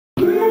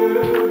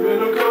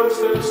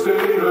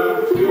state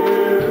of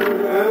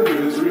fear and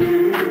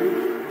misery.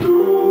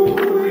 No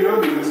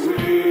youngest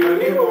me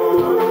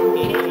anymore.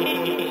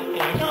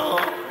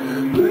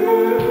 And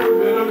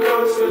live in a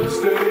constant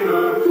state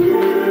of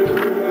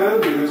fear and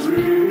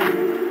misery.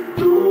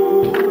 No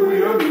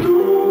young,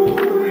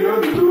 no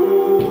young, no.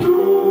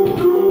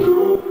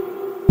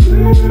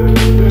 Live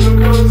in a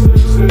constant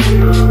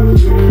state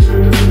of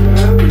fear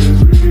and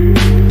misery.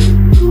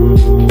 No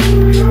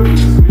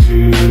youngest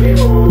me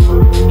anymore.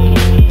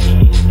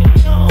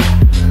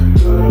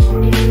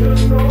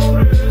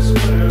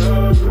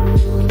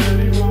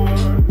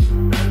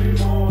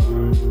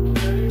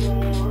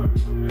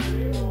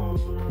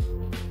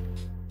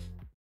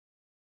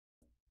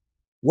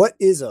 What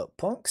is up,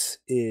 punks?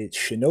 It's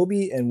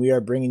Shinobi, and we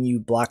are bringing you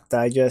Block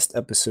Digest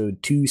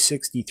episode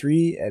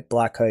 263 at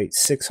block height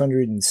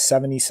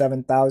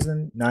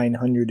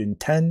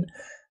 677,910,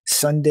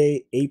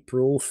 Sunday,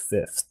 April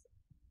 5th.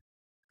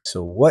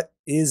 So what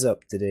is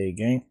up today,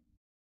 gang?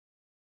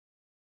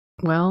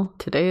 Well,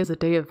 today is a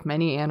day of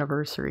many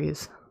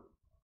anniversaries.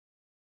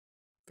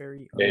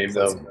 Very Name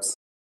them. unpleasant.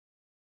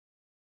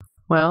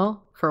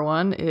 Well, for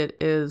one, it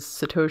is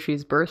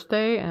Satoshi's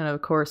birthday, and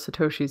of course,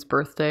 Satoshi's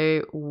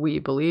birthday, we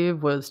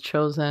believe, was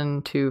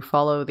chosen to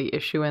follow the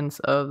issuance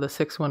of the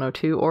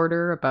 6102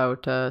 order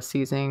about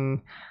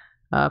seizing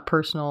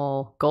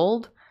personal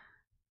gold.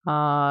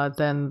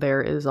 Then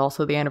there is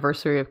also the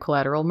anniversary of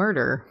collateral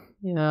murder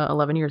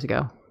 11 years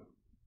ago.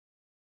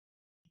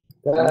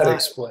 That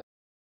explains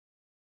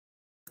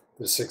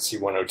the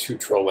 6102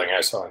 trolling I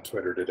saw on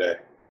Twitter today.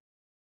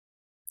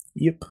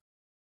 Yep.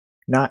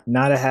 Not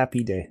a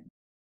happy day.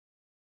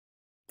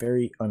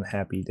 Very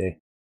unhappy day.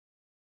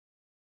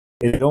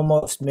 It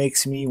almost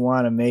makes me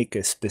want to make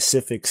a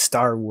specific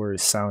Star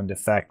Wars sound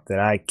effect that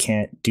I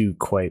can't do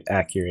quite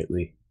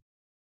accurately.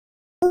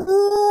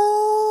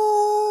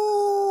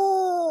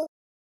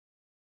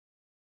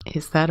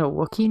 Is that a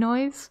Wookiee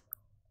noise?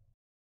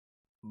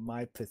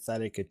 My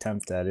pathetic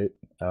attempt at it.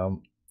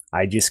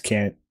 I just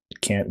can't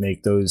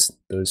make those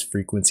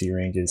frequency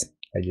ranges.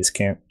 I just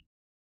can't.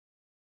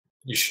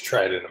 You should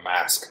try it in a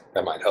mask.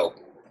 That might help.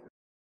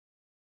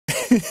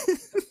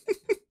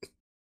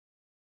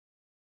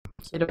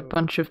 Get a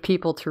bunch of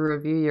people to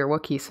review your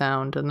Wookiee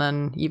sound, and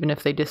then even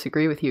if they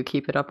disagree with you,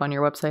 keep it up on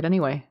your website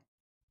anyway.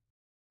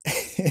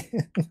 It's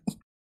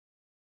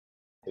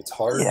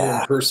hard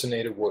to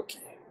impersonate a Wookiee.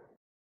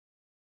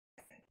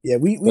 Yeah,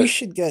 we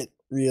should get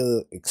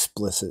real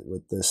explicit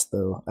with this,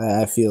 though.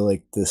 I feel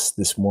like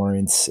this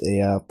warrants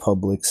a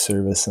public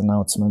service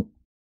announcement.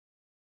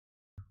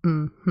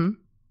 Mm-hmm.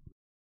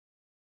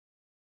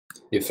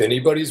 If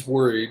anybody's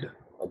worried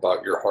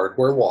about your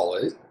hardware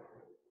wallet,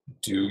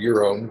 do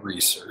your own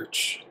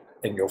research,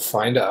 and you'll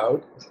find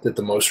out that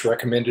the most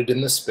recommended in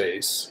the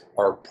space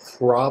are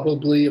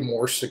probably a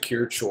more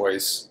secure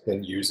choice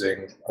than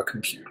using a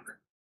computer.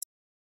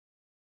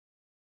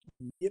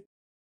 Yep.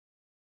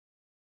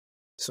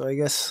 So I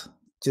guess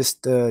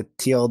just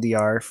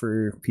TLDR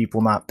for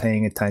people not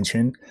paying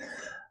attention.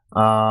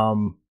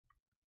 So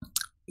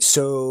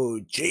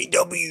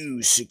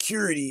JW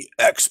security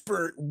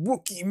expert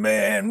Wookiee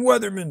man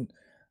Weatherman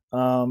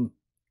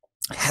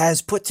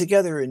has put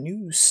together a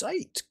new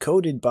site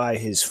coded by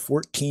his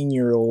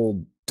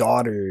 14-year-old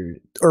daughter.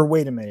 Or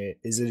wait a minute,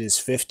 is it his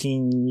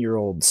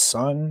 15-year-old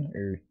son?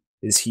 Or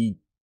is he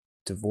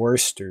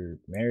divorced or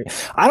married?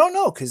 I don't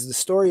know, because the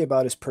story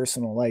about his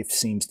personal life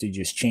seems to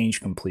just change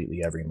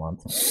completely every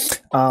month.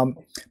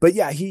 But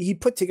yeah, he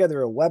put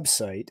together a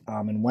website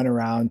and went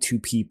around to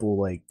people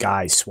like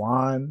Guy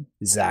Swan,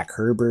 Zach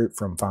Herbert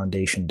from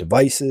Foundation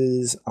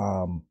Devices,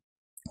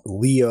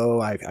 Leo,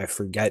 I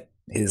forget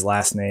his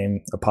last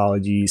name,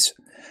 apologies,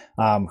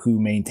 who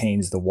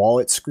maintains the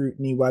Wallet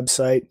Scrutiny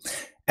website.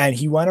 And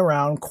he went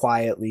around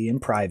quietly in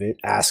private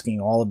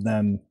asking all of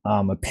them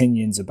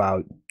opinions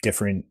about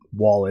different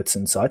wallets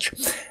and such,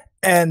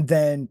 and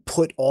then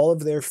put all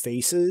of their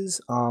faces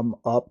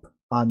up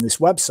on this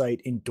website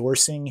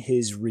endorsing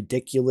his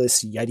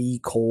ridiculous Yeti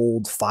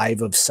Cold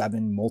 5 of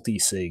 7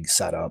 multi-sig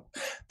setup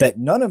that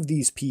none of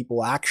these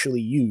people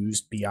actually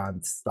used,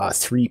 beyond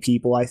 3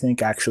 people, I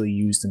think, actually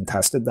used and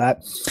tested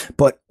that.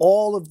 But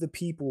all of the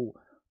people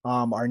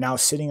are now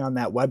sitting on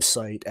that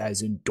website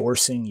as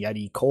endorsing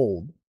Yeti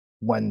Cold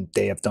when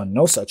they have done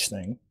no such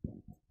thing.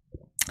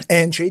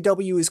 And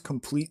JW is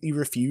completely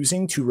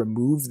refusing to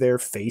remove their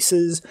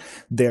faces,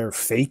 their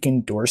fake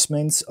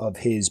endorsements of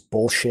his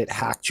bullshit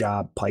hack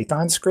job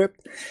Python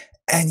script.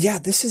 And yeah,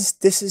 this is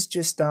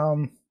just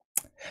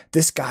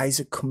this guy's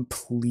a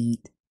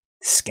complete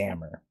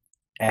scammer.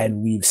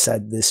 And we've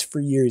said this for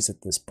years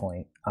at this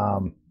point.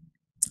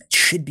 It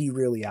should be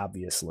really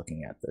obvious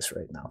looking at this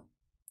right now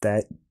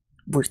that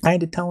we're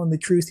kind of telling the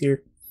truth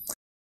here.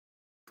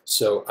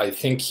 So I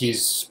think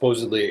he's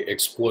supposedly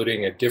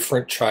exploiting a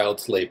different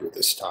child's labor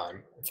this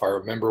time. If I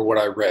remember what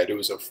I read, it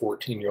was a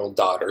 14-year-old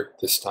daughter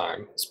this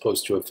time, as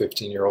opposed to a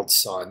 15-year-old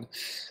son.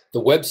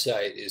 The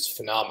website is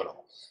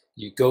phenomenal.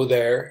 You go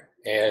there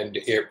and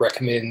it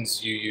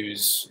recommends you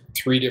use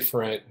 3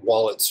 different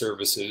wallet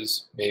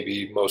services,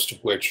 maybe most of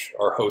which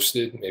are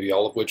hosted, maybe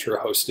all of which are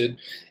hosted.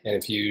 And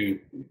if you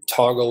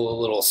toggle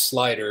a little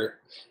slider,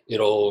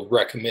 it'll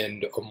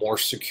recommend a more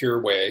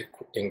secure way,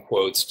 in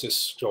quotes, to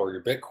store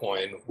your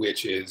Bitcoin,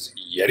 which is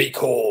Yeti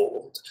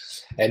Cold.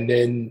 And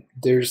then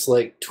there's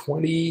like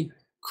 20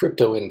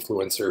 crypto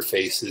influencer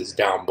faces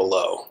down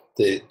below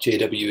that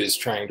JW is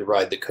trying to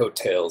ride the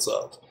coattails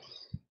of.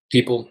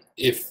 People,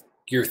 if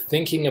you're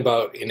thinking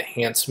about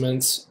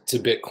enhancements to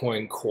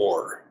Bitcoin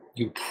Core,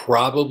 you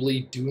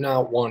probably do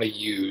not want to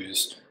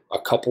use a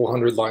couple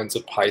hundred lines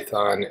of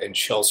Python and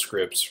shell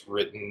scripts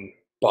written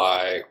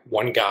by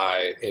one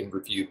guy and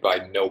reviewed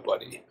by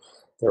nobody.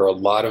 There are a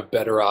lot of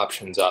better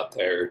options out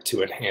there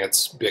to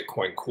enhance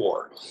Bitcoin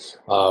Core.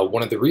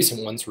 One of the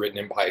recent ones written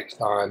in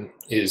Python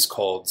is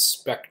called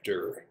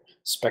Spectre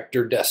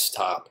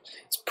Desktop.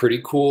 It's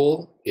pretty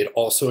cool. It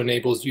also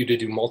enables you to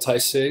do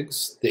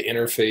multi-sigs. The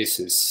interface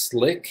is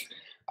slick.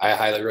 I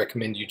highly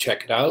recommend you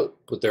check it out,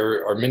 but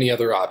there are many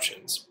other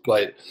options.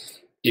 But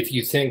if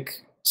you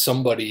think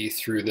somebody,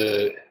 through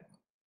the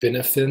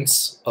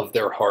benefits of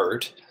their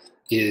heart,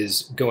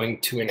 is going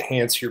to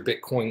enhance your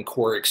Bitcoin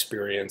Core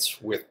experience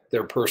with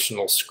their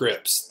personal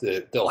scripts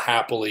that they'll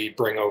happily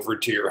bring over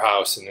to your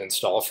house and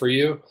install for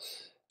you,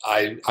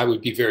 I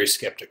would be very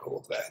skeptical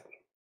of that.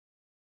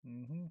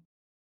 Mm-hmm.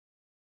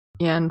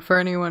 Yeah, and for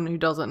anyone who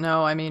doesn't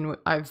know, I mean,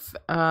 I've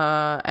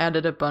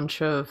added a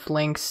bunch of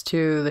links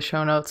to the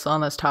show notes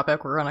on this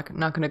topic. We're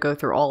not going to go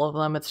through all of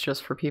them. It's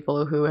just for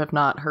people who have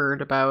not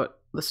heard about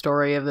the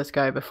story of this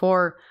guy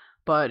before.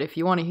 But if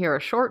you want to hear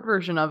a short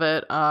version of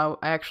it, I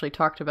actually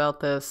talked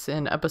about this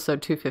in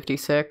episode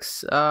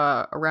 256,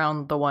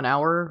 around the 1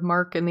 hour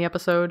mark in the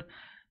episode,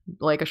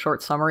 like a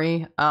short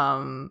summary.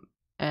 And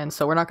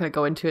so we're not going to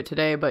go into it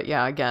today. But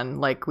yeah, again,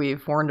 like,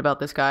 we've warned about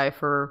this guy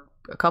for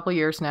a couple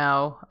years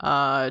now.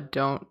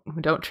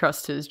 Don't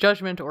trust his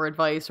judgment or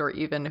advice, or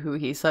even who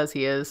he says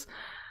he is.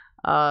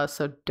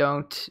 So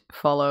don't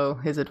follow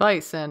his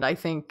advice. And I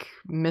think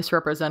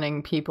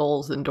misrepresenting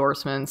people's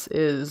endorsements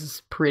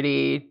is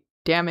pretty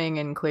damning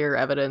and clear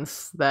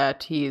evidence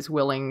that he's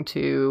willing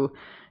to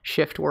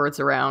shift words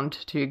around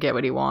to get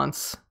what he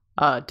wants,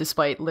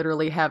 despite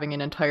literally having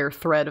an entire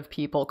thread of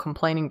people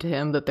complaining to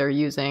him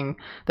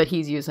that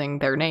he's using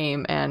their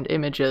name and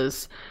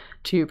images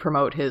to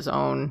promote his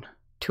own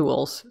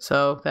tools.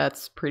 So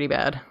that's pretty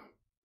bad.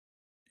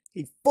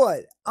 Hey,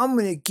 bud, I'm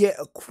going to get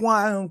a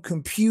quantum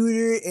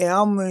computer and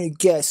I'm going to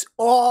guess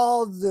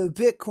all the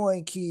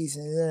Bitcoin keys,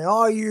 and then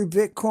all your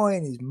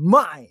Bitcoin is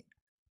mine.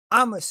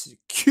 I'm a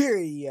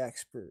security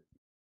expert.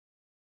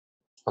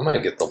 I'm going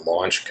to get the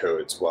launch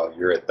codes while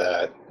you're at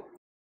that.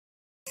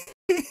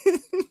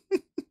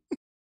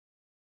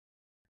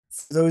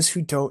 For those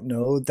who don't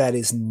know, that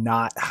is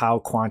not how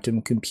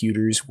quantum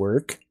computers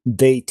work.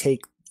 They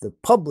take the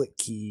public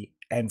key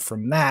and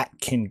from that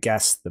can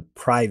guess the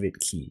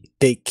private key.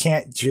 They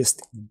can't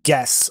just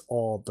guess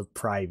all the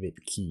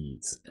private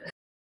keys.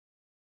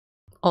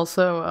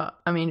 Also,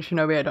 I mean,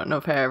 Shinobi, I don't know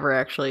if I ever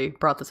actually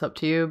brought this up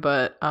to you,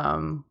 but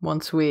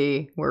once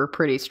we were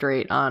pretty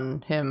straight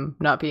on him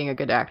not being a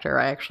good actor,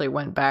 I actually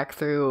went back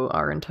through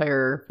our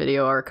entire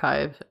video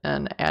archive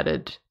and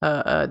added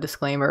a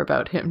disclaimer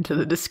about him to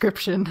the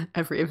description.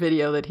 Every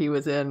video that he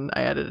was in,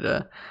 I added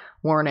a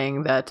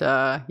warning that,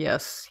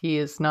 yes, he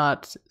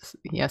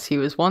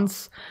was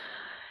once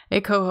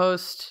a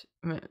co-host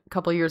a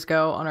couple years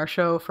ago on our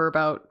show for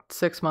about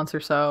 6 months or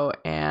so,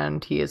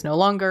 and he is no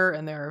longer,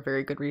 and there are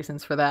very good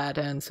reasons for that.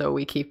 And so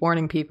we keep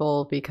warning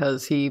people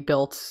because he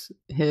built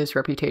his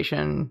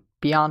reputation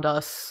beyond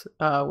us,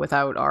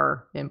 without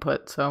our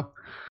input. So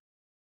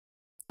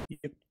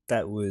Yep,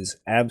 that was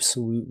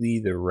absolutely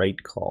the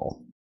right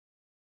call.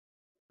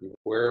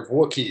 Beware of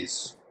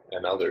Wookiees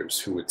and others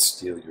who would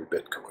steal your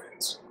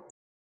Bitcoins.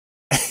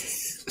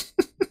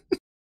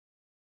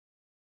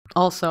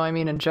 also, I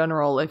mean, in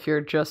general, if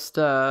you're just,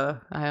 I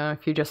don't know,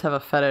 if you just have a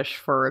fetish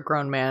for a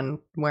grown man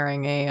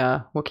wearing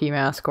a Wookiee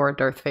mask or a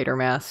Darth Vader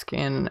mask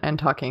and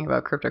talking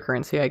about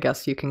cryptocurrency, I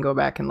guess you can go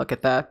back and look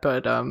at that.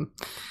 But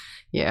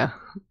yeah.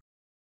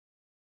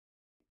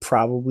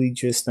 Probably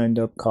just end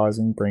up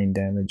causing brain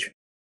damage.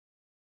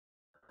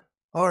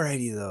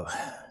 Alrighty though.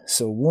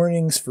 So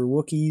warnings for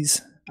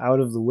Wookiees out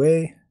of the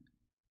way.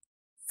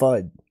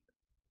 FUD.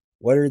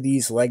 What are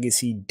these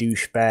legacy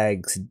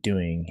douchebags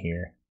doing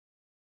here?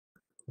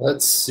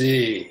 Let's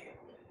see.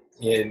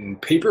 In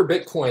paper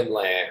Bitcoin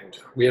land,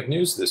 we have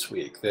news this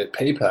week that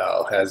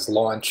PayPal has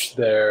launched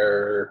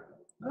their,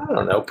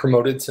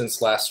 promoted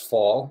since last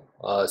fall,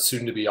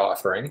 soon to be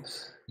offering.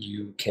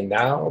 You can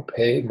now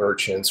pay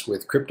merchants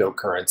with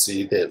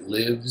cryptocurrency that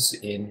lives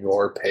in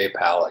your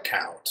PayPal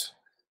account.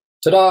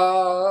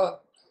 Ta-da!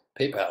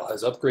 PayPal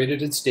has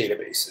upgraded its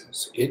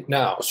databases. It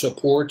now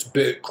supports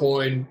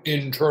Bitcoin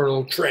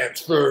internal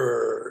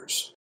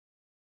transfers.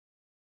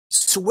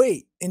 So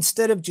wait,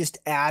 instead of just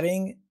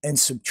adding and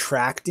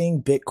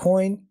subtracting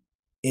Bitcoin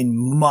in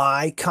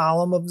my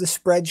column of the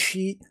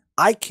spreadsheet,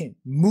 I can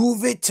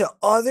move it to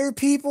other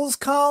people's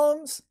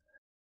columns?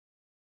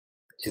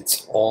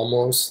 It's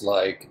almost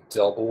like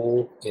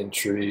double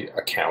entry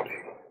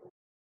accounting.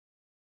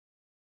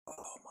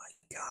 Oh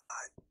my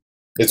god.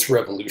 It's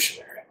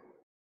revolutionary.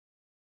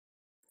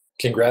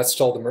 Congrats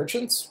to all the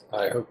merchants.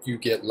 I hope you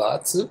get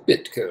lots of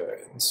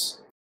Bitcoins.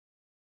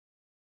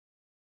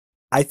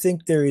 I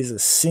think there is a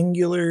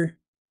singular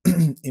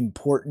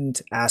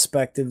important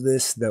aspect of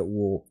this that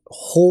will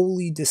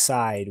wholly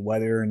decide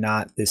whether or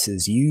not this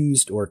is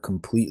used or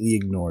completely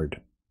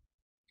ignored.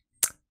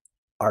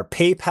 Are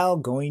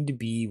PayPal going to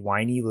be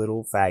whiny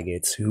little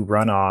faggots who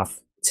run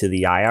off to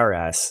the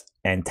IRS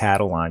and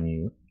tattle on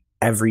you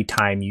every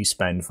time you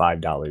spend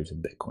 $5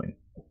 in Bitcoin?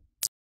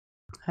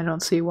 I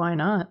don't see why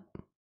not.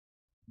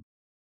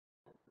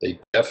 They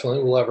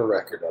definitely will have a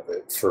record of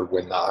it for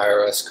when the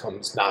IRS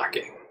comes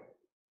knocking.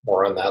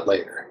 More on that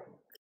later.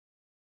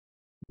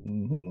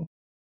 Mm-hmm.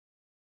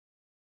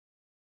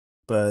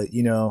 But,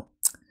 you know,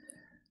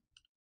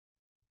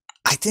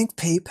 I think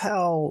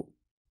PayPal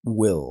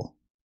will.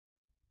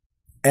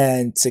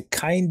 And to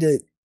kind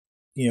of,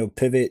 you know,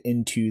 pivot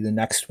into the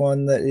next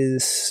one that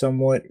is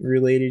somewhat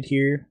related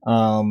here,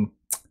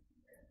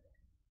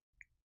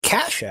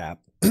 Cash App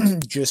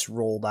just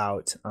rolled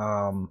out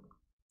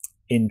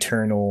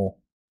internal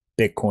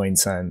Bitcoin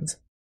sends.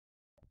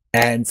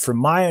 And from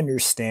my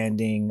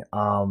understanding,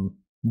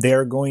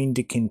 they're going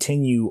to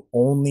continue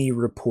only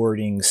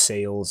reporting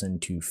sales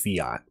into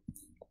fiat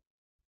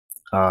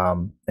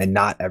and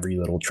not every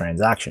little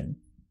transaction.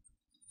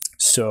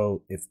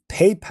 So if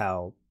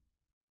PayPal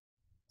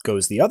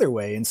goes the other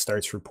way and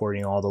starts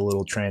reporting all the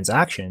little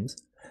transactions,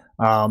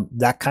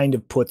 that kind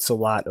of puts a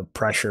lot of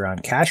pressure on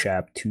Cash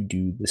App to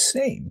do the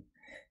same.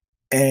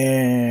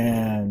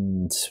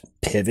 And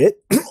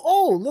pivot.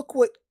 Oh, look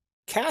what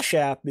Cash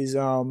App is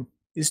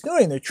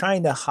doing. They're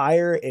trying to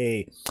hire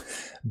a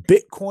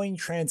Bitcoin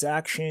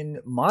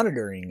transaction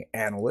monitoring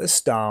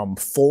analyst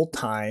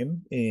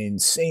full-time in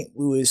St.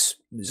 Louis,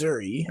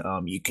 Missouri.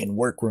 You can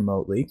work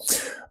remotely.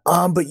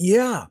 But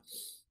yeah,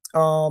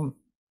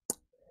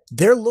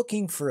 they're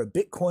looking for a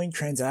Bitcoin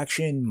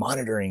transaction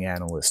monitoring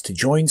analyst to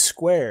join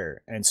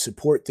Square and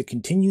support the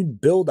continued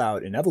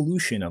build-out and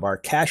evolution of our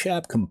Cash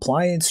App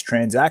compliance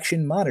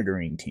transaction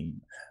monitoring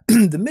team.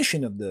 The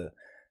mission of the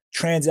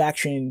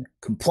transaction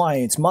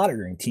compliance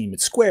monitoring team at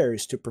Square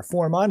is to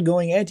perform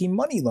ongoing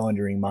anti-money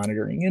laundering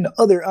monitoring and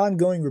other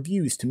ongoing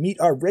reviews to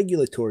meet our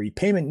regulatory,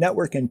 payment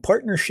network, and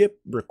partnership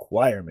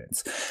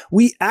requirements.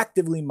 We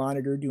actively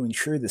monitor to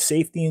ensure the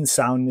safety and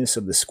soundness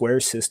of the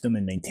Square system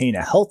and maintain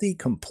a healthy,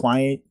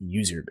 compliant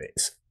user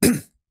base.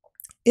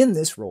 In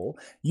this role,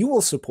 you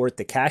will support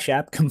the Cash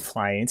App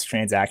compliance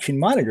transaction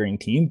monitoring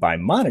team by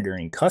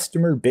monitoring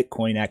customer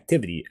Bitcoin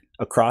activity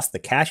across the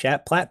Cash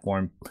App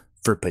platform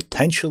for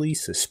potentially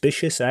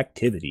suspicious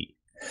activity.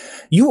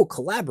 You will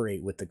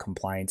collaborate with the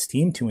compliance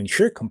team to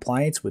ensure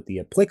compliance with the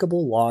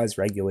applicable laws,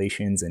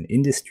 regulations, and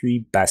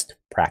industry best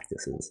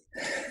practices.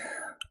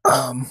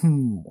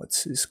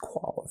 What's his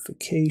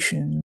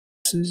qualification?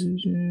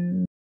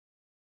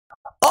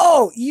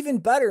 Oh, even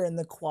better in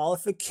the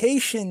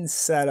qualifications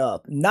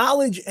setup.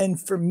 Knowledge and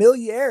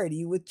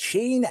familiarity with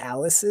chain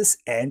analysis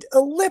and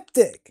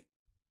elliptic.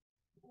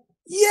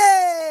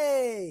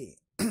 Yay!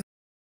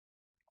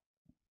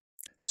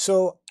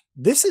 So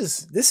this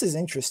is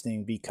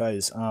interesting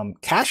because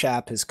Cash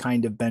App has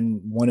kind of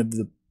been one of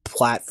the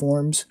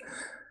platforms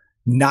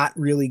not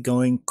really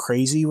going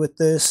crazy with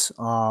this,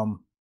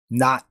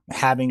 not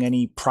having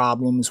any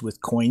problems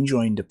with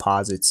CoinJoin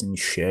deposits and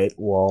shit.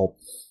 Well,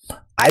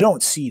 I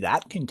don't see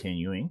that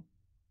continuing.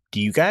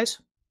 Do you guys?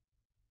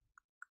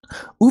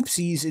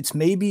 Oopsies, it's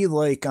maybe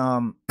like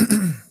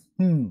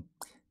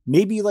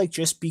maybe like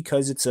just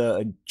because it's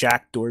a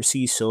Jack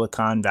Dorsey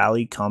Silicon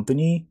Valley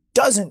company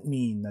doesn't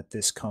mean that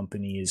this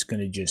company is going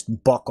to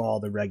just buck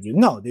all the regular.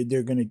 No,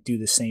 they're going to do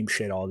the same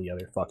shit all the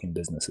other fucking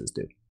businesses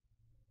do.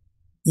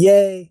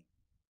 Yay.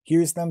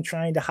 Here's them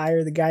trying to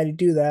hire the guy to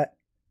do that.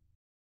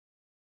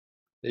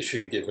 They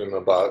should give him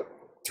about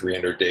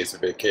 300 days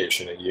of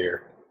vacation a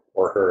year,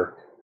 or her.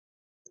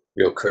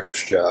 Real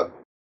cush job.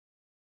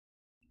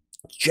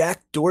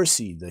 Jack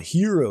Dorsey, the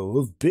hero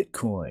of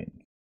Bitcoin.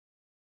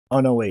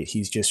 Oh, no, wait.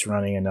 He's just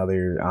running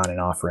another on and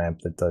off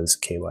ramp that does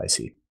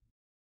KYC.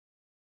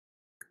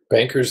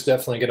 Bankers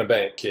definitely going to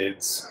bank,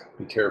 kids.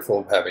 Be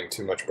careful of having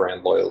too much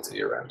brand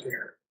loyalty around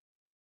here.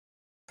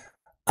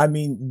 I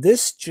mean,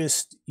 this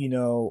just, you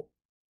know,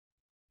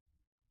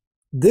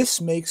 this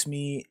makes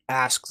me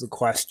ask the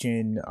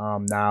question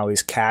now,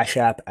 is Cash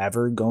App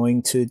ever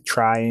going to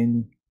try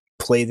and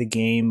play the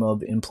game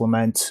of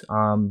implement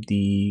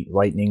the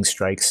Lightning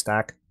Strike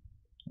stack?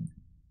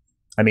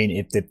 I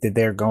mean, if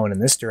they're going in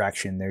this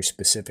direction, they're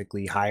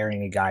specifically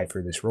hiring a guy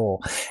for this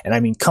role. And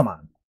I mean, come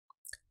on.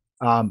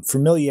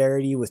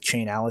 Familiarity with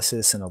chain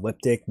analysis and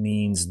elliptic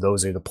means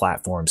those are the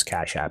platforms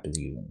Cash App is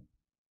using.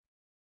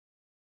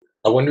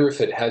 I wonder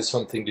if it has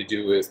something to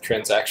do with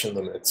transaction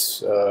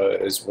limits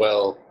as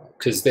well,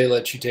 because they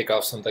let you take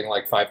off something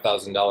like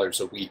 $5,000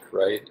 a week,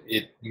 right?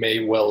 It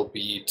may well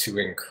be to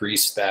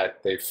increase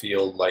that. They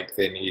feel like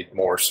they need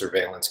more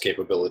surveillance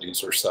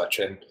capabilities or such,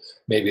 and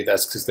maybe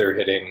that's because they're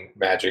hitting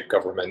magic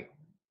government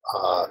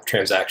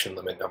transaction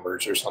limit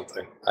numbers or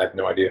something. I have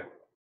no idea.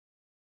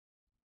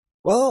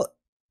 Well,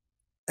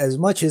 as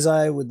much as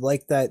I would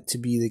like that to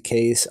be the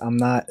case, I'm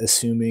not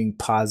assuming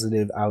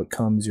positive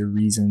outcomes or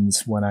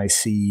reasons when I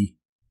see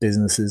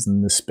businesses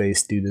in this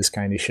space do this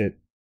kind of shit.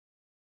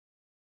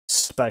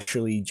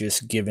 Especially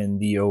just given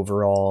the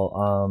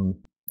overall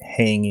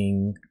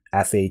hanging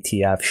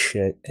FATF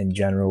shit and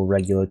general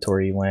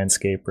regulatory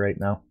landscape right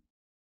now.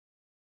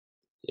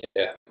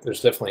 Yeah,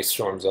 there's definitely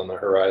storms on the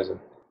horizon.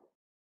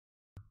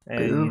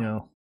 And, you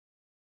know,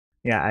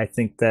 yeah, I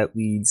think that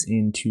leads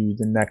into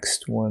the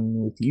next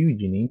one with you,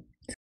 Janine.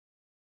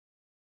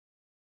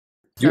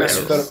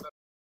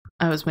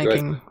 I was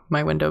making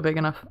my window big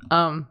enough.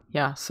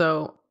 Yeah,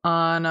 so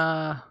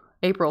on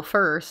April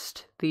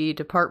 1st, the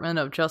Department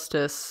of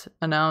Justice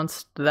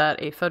announced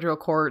that a federal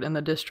court in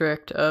the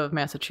District of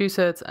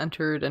Massachusetts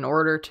entered an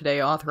order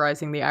today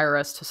authorizing the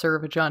IRS to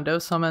serve a John Doe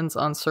summons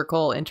on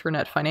Circle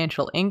Internet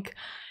Financial Inc.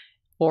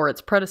 or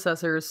its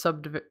predecessors,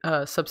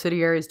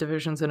 subsidiaries,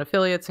 divisions, and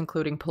affiliates,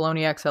 including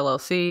Poloniex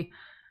LLC,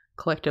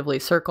 collectively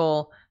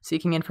Circle,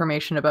 seeking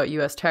information about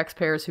U.S.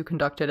 taxpayers who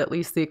conducted at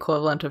least the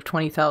equivalent of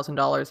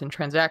 $20,000 in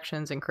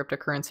transactions in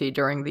cryptocurrency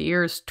during the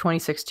years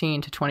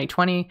 2016 to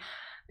 2020.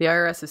 The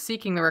IRS is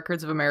seeking the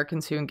records of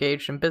Americans who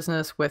engaged in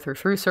business with or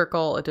through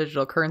Circle, a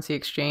digital currency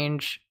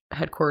exchange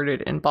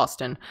headquartered in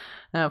Boston.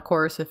 Now, of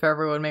course, if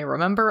everyone may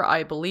remember,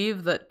 I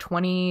believe that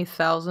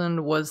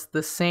 20,000 was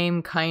the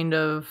same kind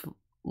of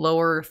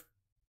lower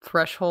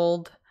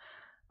threshold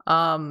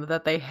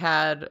that they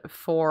had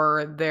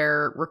for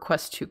their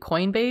request to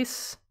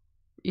Coinbase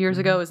years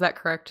ago. Is that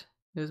correct?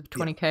 It was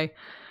 20K.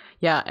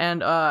 Yeah,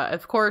 and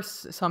of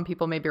course, some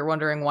people may be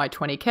wondering why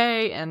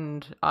 20K,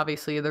 and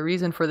obviously the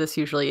reason for this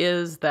usually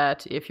is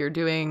that if you're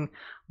doing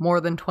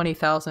more than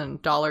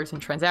 $20,000 in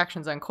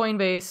transactions on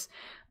Coinbase,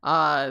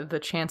 the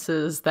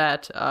chances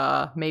that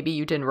maybe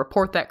you didn't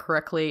report that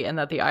correctly and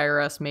that the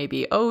IRS may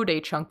be owed a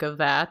chunk of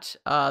that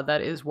that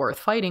is worth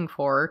fighting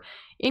for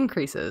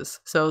increases.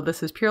 So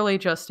this is purely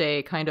just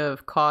a kind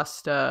of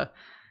cost, kind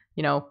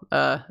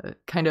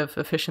of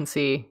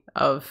efficiency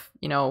of,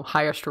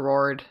 highest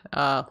reward,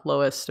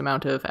 lowest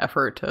amount of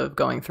effort of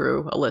going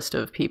through a list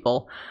of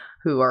people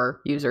who are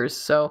users.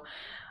 So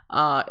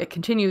it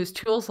continues.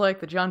 Tools like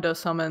the John Doe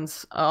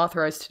summons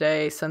authorized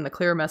today send the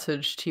clear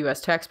message to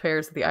U.S.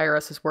 taxpayers that the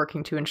IRS is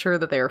working to ensure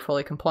that they are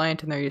fully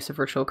compliant in their use of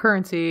virtual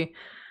currency.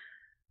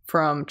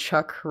 From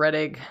Chuck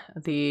Rettig,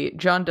 the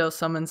John Doe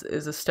summons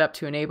is a step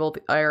to enable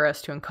the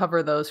IRS to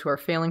uncover those who are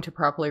failing to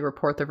properly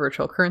report their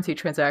virtual currency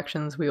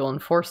transactions. We will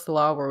enforce the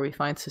law where we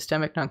find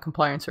systemic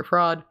noncompliance or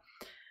fraud.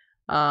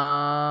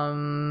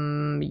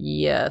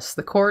 Yes,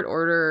 the court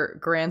order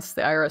grants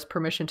the IRS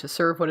permission to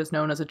serve what is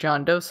known as a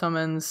John Doe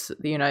summons.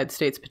 The United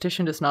States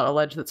petition does not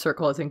allege that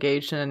Circle has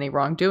engaged in any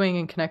wrongdoing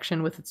in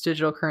connection with its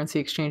digital currency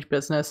exchange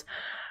business.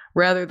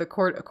 Rather,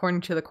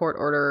 according to the court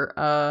order,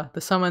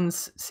 the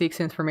summons seeks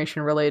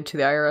information related to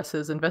the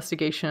IRS's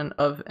investigation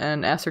of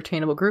an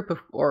ascertainable group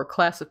or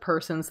class of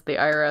persons that the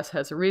IRS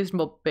has a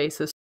reasonable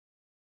basis.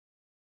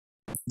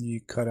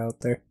 You cut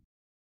out there.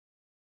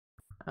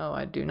 Oh,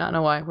 I do not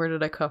know why. Where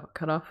did I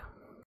cut off?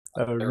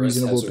 A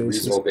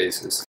reasonable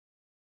basis.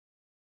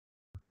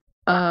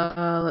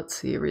 Let's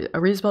see. A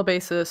reasonable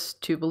basis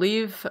to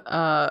believe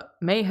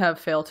may have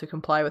failed to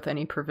comply with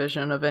any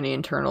provision of any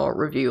internal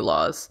review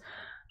laws.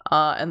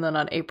 And then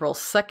on April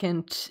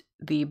 2nd,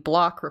 the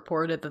Block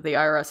reported that the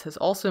IRS has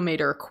also made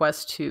a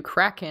request to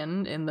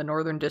Kraken in the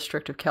Northern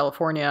District of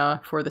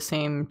California for the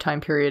same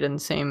time period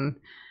and same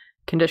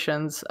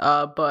conditions.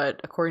 But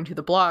according to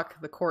the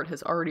Block, the court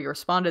has already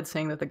responded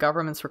saying that the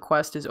government's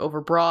request is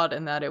overbroad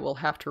and that it will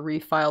have to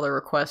refile the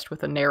request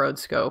with a narrowed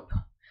scope.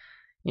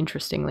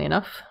 Interestingly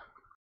enough.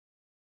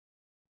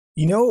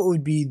 You know what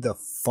would be the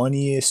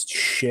funniest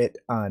shit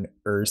on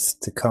earth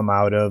to come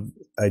out of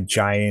a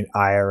giant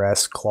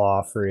IRS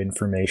claw for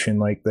information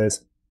like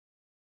this?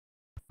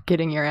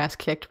 Getting your ass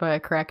kicked by a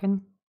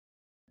Kraken?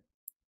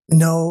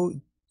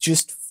 No,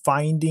 just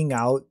finding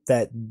out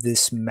that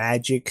this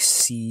magic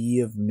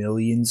sea of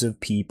millions of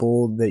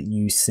people that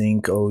you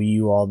think owe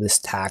you all this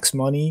tax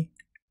money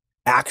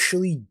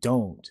actually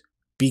don't,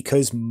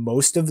 because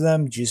most of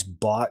them just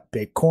bought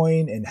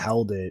Bitcoin and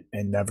held it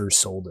and never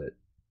sold it.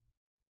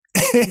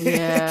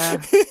 Yeah,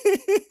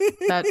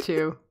 that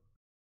too.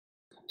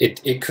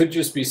 It could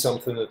just be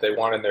something that they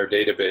want in their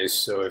database,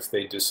 so if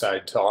they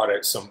decide to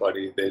audit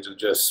somebody, they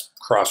just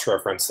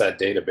cross-reference that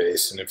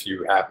database, and if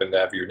you happen to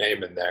have your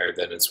name in there,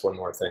 then it's one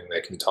more thing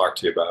they can talk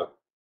to you about.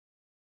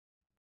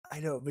 I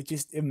know, but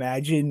just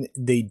imagine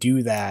they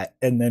do that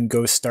and then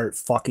go start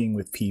fucking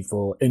with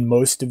people, and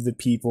most of the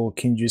people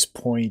can just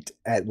point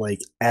at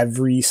like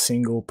every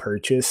single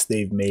purchase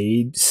they've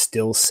made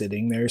still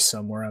sitting there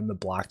somewhere on the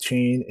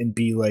blockchain and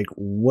be like,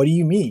 what do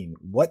you mean?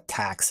 What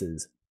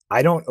taxes?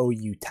 I don't owe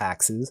you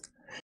taxes.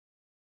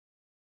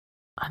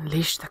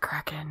 Unleash the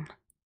Kraken.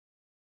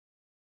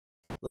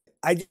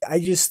 I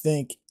just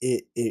think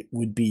it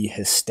would be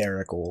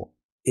hysterical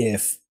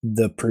if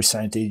the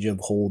percentage of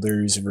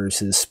holders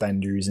versus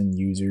spenders and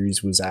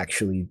users was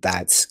actually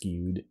that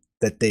skewed.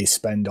 that they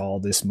spend all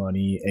this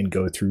money and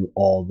go through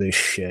all this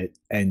shit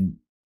and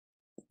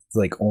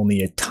like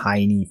only a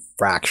tiny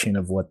fraction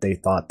of what they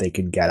thought they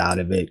could get out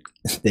of it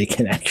they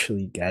can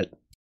actually get.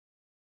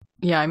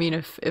 Yeah, I mean,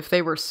 if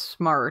they were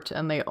smart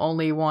and they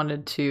only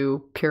wanted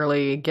to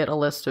purely get a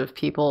list of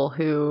people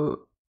who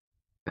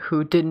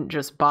didn't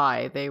just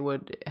buy, they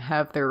would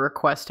have their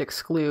request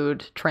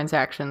exclude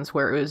transactions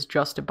where it was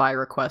just a buy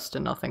request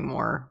and nothing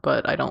more.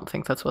 But I don't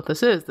think that's what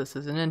this is. This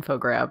is an info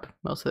grab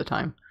most of the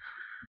time.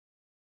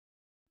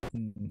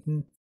 Mm-hmm.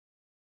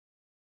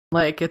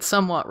 Like, it's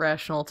somewhat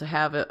rational to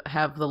have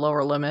the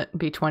lower limit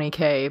be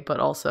 20K, but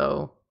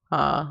also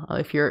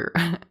if you're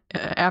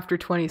after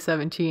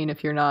 2017,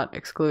 if you're not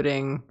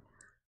excluding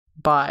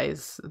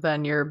buys,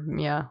 then you're,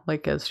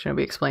 like as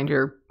Shinobi explained,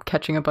 you're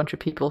catching a bunch of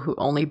people who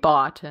only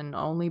bought, and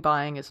only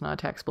buying is not a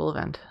taxable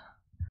event.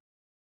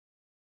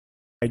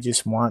 I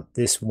just want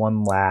this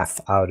one laugh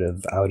out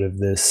of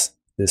this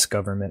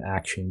government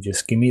action.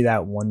 Just give me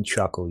that one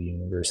chuckle,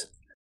 universe.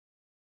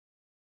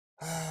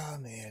 Oh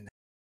man.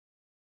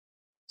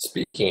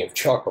 Speaking of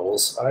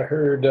chuckles, I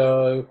heard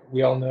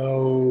we all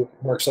know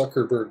Mark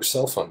Zuckerberg's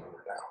cell phone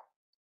number now.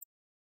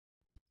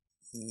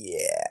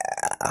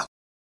 Yeah.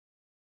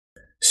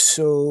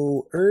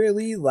 So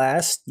early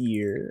last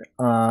year,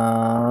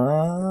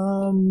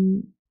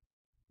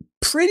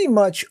 pretty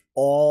much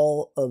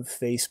all of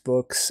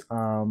Facebook's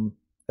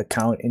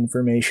account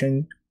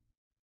information,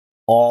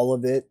 all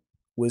of it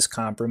was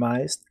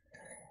compromised.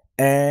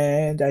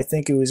 And I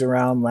think it was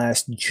around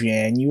last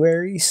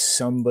January,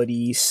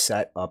 somebody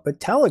set up a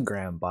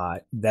Telegram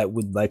bot that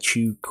would let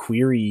you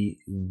query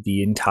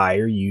the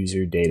entire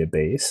user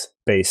database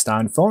based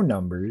on phone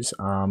numbers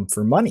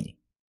for money.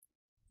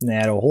 And they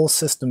had a whole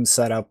system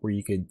set up where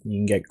you can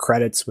get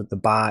credits with the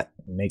bot,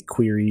 make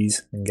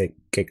queries, and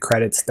get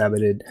credits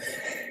debited.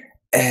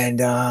 And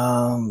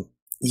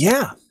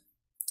yeah,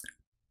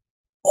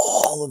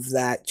 all of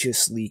that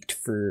just leaked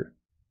for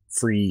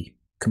free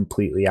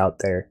completely out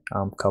there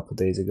a couple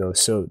days ago.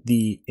 So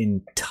the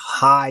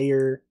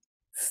entire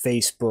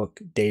Facebook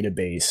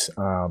database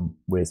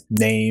with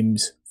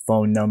names,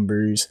 phone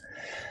numbers,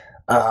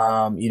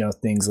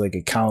 things like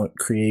account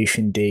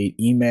creation date,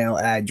 email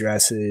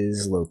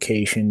addresses,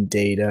 location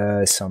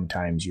data,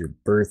 sometimes your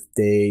birth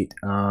date.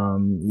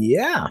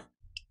 Yeah.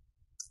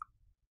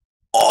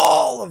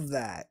 All of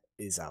that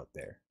is out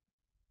there.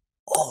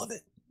 All of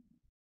it.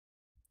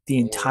 The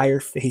entire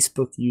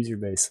Facebook user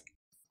base.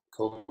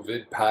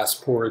 COVID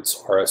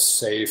passports are a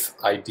safe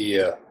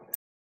idea.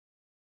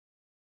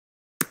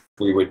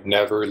 We would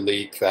never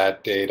leak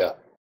that data.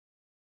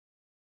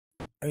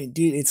 I mean,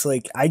 dude, it's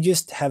like I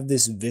just have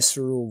this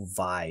visceral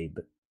vibe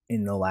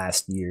in the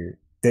last year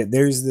that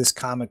there's this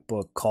comic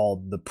book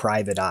called The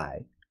Private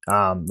Eye,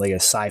 like a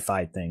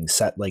sci-fi thing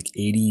set like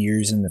 80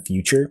 years in the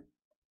future.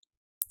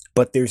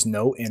 But there's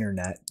no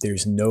internet,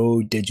 there's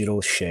no digital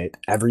shit.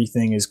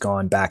 Everything has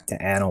gone back to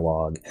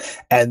analog.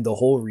 And the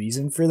whole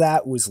reason for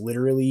that was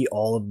literally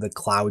all of the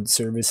cloud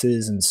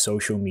services and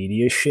social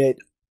media shit.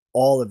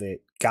 All of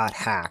it got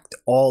hacked.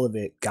 All of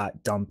it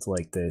got dumped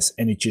like this.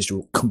 And it just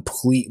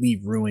completely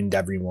ruined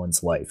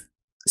everyone's life.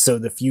 So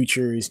the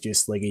future is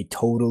just like a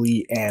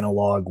totally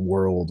analog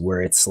world where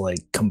it's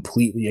like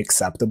completely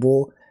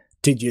acceptable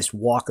to just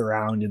walk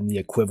around in the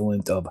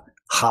equivalent of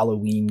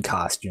Halloween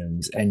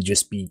costumes and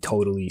just be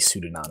totally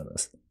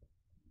pseudonymous.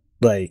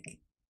 Like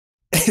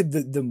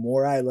the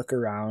more I look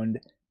around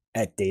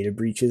at data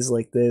breaches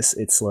like this,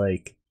 it's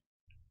like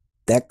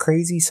that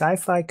crazy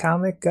sci-fi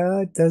comic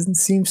doesn't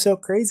seem so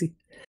crazy.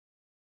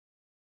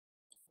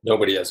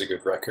 Nobody has a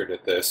good record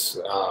at this.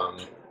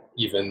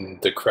 Even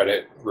the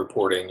credit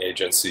reporting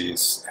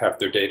agencies have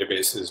their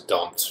databases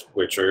dumped,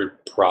 which are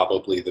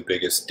probably the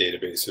biggest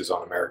databases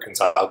on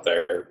Americans out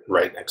there,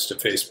 right next to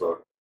Facebook.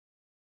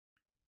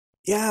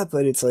 Yeah,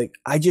 but it's like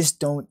I just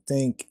don't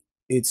think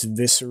it's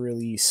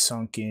viscerally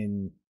sunk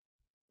in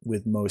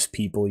with most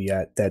people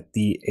yet that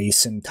the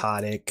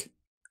asymptotic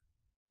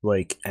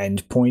like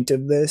end point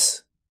of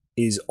this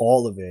is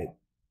all of it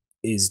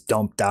is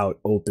dumped out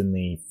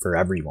openly for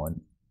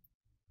everyone.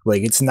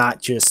 Like it's not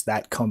just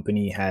that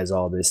company has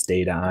all this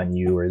data on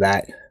you or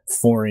that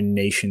foreign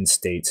nation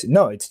states.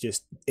 No, it's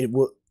just it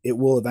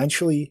will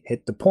eventually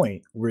hit the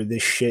point where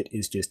this shit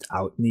is just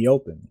out in the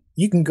open.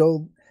 You can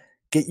go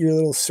get your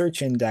little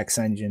search index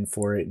engine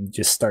for it and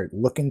just start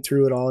looking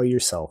through it all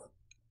yourself.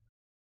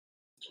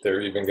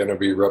 They're even going to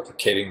be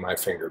replicating my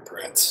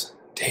fingerprints.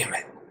 Damn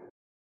it.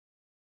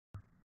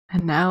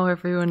 And now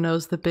everyone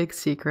knows the big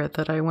secret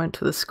that I went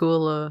to the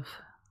school of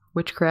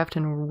witchcraft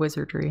and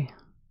wizardry.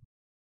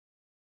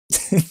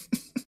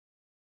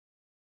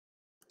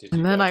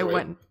 And then I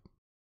went.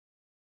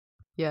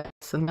 Yes,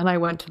 and then I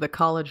went to the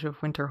College of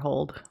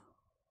Winterhold.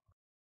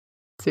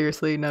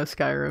 Seriously, no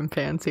Skyrim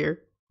fans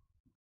here.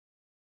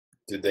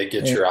 Did they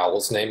get your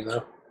owl's name,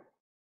 though?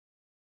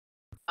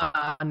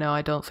 No,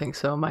 I don't think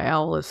so. My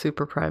owl is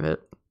super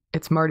private.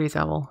 It's Marty's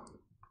owl.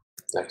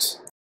 Nice.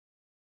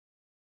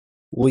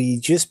 Well, you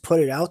just put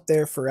it out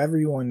there for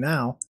everyone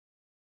now.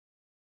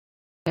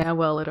 Yeah,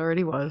 well, it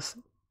already was.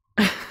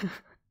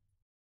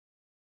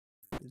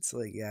 It's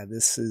like, yeah,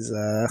 this is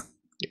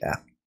yeah,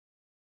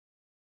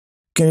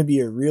 gonna be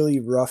a really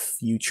rough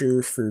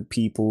future for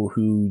people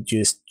who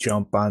just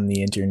jump on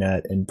the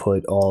internet and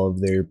put all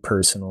of their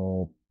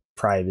personal,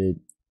 private,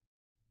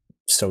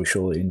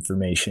 social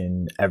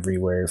information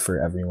everywhere for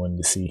everyone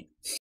to see.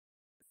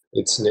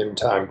 It's NIM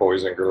time,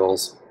 boys and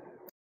girls.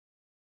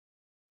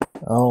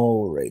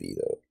 Alrighty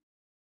though.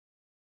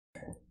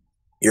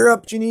 You're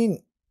up,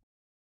 Janine.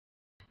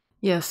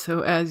 Yes, so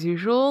as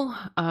usual,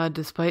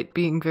 despite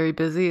being very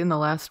busy in the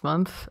last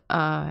month,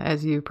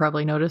 as you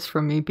probably noticed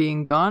from me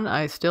being gone,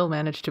 I still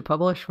managed to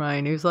publish my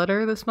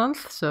newsletter this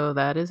month, so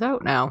that is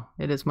out now.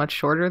 It is much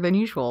shorter than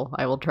usual.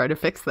 I will try to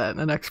fix that in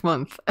the next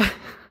month.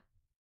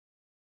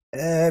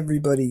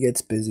 Everybody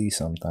gets busy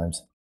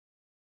sometimes.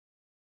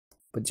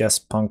 But yes,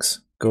 punks,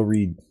 go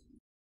read.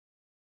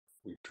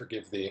 We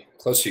forgive thee.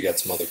 Plus, you got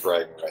some other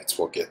bragging rights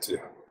we'll get to.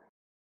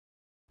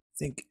 I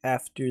think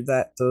after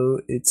that,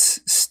 though, it's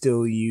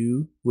still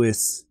you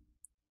with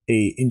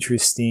a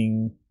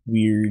interesting,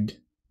 weird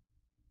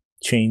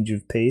change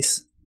of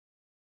pace.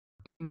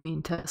 You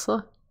mean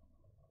Tesla?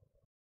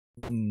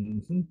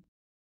 Mm-hmm.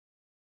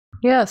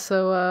 Yeah,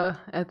 so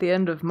at the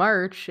end of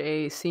March,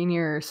 a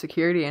senior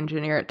security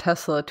engineer at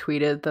Tesla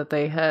tweeted that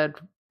they had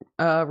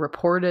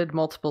reported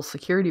multiple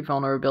security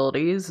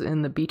vulnerabilities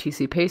in the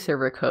BTC Pay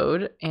server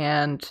code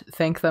and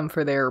thanked them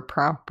for their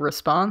prompt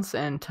response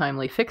and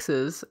timely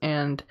fixes,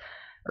 and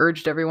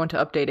urged everyone to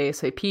update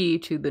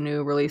ASAP to the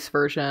new release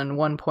version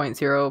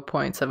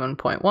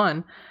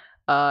 1.0.7.1.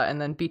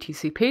 And then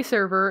BTC Pay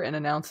Server, in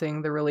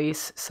announcing the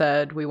release,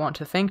 said, "We want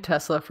to thank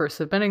Tesla for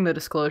submitting the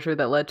disclosure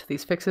that led to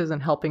these fixes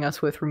and helping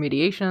us with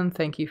remediation.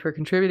 Thank you for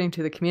contributing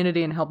to the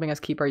community and helping us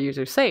keep our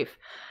users safe."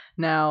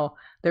 Now,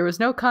 there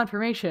was no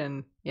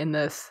confirmation in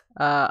this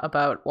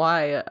about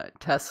why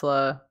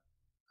Tesla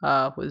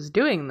was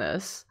doing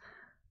this.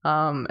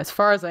 As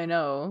far as I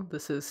know,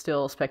 this is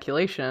still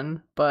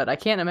speculation, but I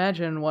can't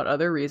imagine what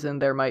other reason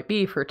there might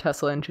be for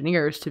Tesla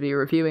engineers to be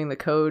reviewing the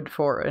code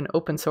for an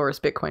open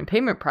source Bitcoin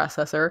payment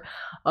processor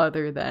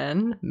other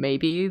than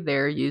maybe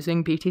they're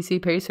using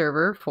BTC Pay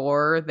Server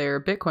for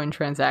their Bitcoin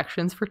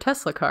transactions for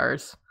Tesla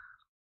cars.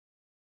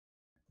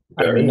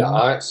 Very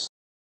nice.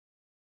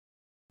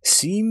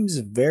 Seems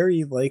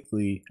very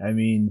likely. I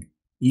mean,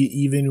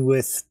 even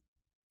with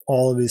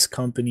all of his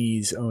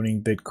companies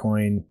owning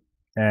Bitcoin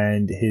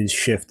and his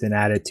shift in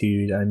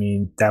attitude, I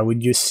mean, that would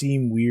just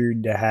seem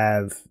weird to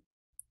have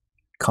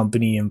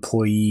company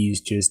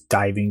employees just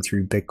diving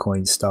through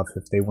Bitcoin stuff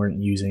if they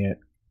weren't using it.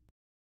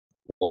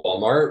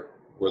 Walmart,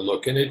 we're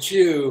looking at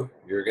you.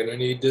 You're going to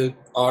need to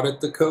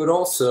audit the code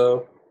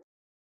also.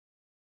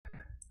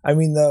 I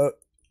mean, the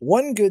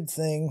one good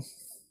thing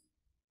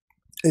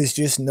is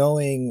just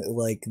knowing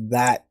like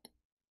that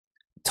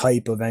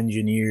type of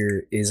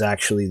engineer is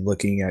actually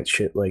looking at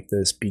shit like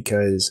this,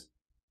 because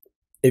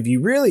if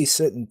you really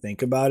sit and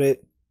think about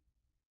it,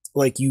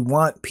 like you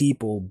want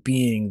people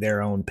being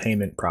their own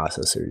payment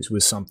processors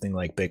with something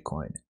like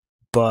Bitcoin.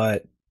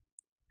 But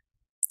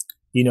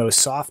you know,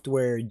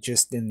 software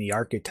just in the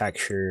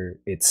architecture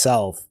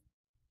itself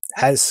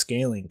has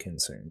scaling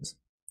concerns.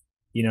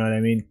 You know what I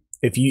mean?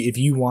 If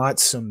you want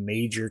some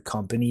major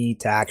company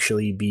to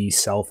actually be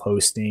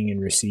self-hosting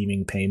and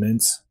receiving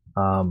payments,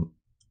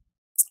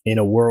 in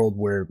a world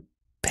where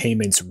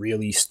payments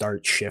really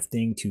start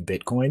shifting to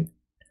Bitcoin,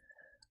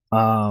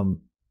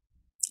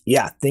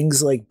 yeah,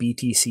 things like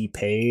BTC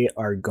Pay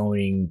are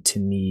going to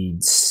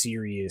need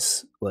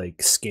serious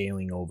like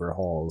scaling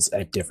overhauls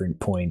at different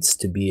points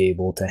to be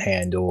able to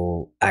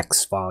handle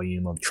X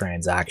volume of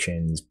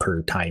transactions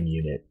per time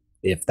unit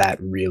if that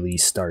really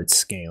starts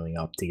scaling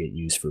up to get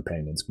used for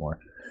payments more.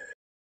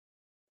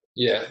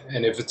 Yeah,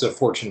 and if it's a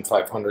Fortune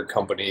 500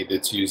 company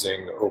that's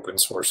using open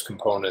source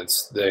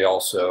components, they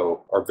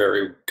also are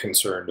very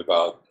concerned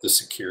about the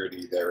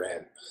security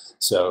therein.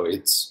 So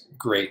it's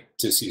great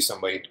to see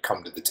somebody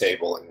come to the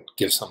table and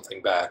give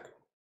something back.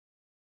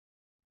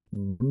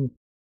 Mm-hmm.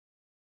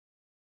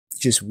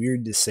 Just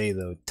weird to say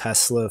though,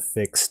 Tesla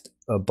fixed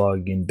a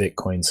bug in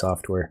Bitcoin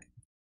software.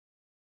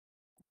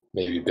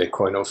 Maybe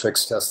Bitcoin will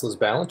fix Tesla's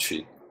balance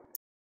sheet.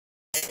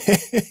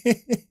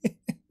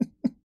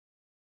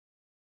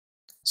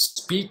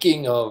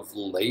 Speaking of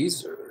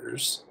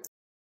lasers.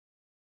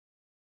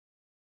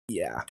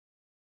 Yeah.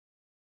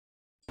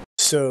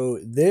 So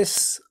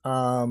this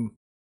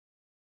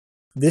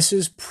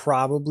is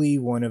probably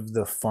one of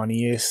the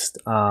funniest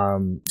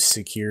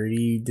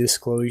security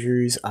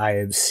disclosures I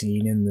have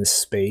seen in this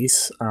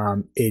space.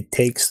 It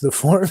takes the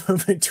form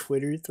of a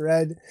Twitter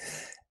thread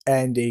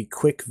and a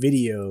quick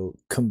video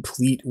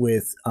complete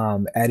with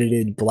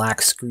edited black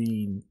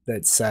screen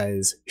that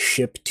says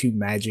 "Ship to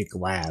Magic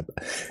Lab."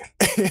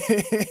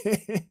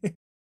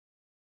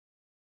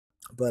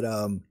 But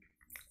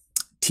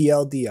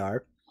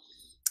TLDR,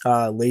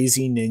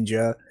 Lazy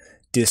Ninja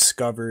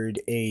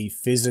discovered a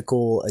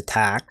physical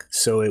attack,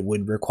 so it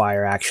would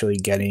require actually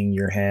getting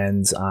your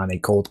hands on a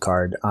cold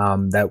card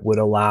that would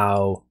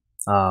allow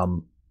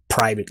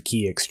private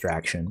key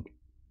extraction.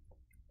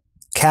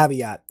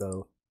 Caveat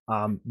though,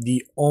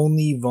 the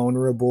only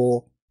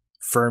vulnerable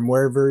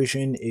firmware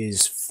version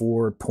is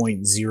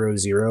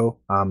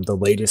 4.00, the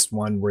latest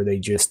one where they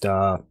just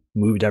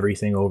moved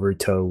everything over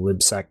to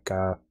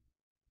libsec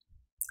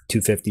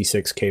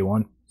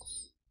 256K1.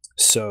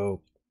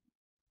 So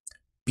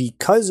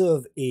because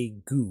of a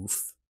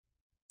goof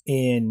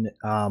in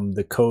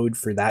the code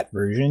for that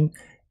version,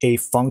 a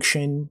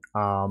function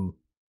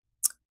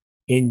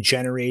in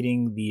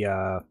generating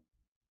the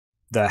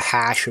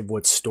hash of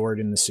what's stored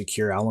in the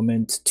secure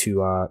element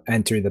to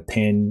enter the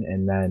pin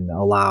and then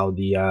allow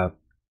the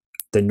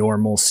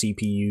normal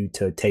CPU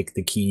to take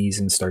the keys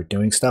and start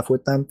doing stuff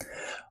with them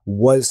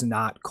was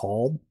not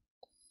called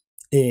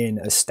in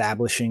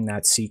establishing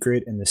that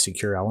secret in the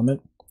secure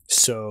element.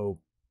 So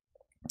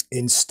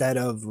instead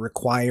of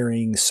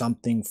requiring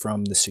something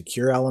from the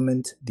secure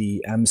element,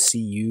 the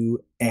MCU,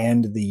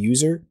 and the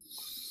user,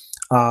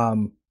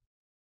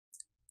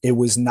 it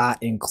was not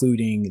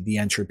including the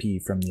entropy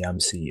from the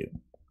MCU.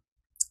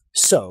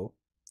 So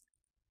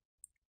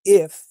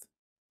if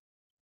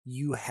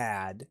you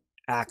had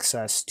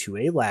access to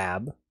a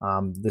lab,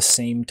 the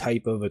same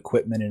type of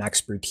equipment and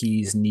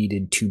expertise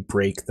needed to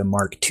break the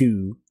Mark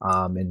II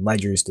in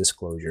Ledger's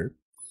disclosure,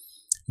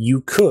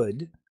 you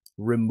could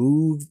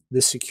remove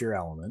the secure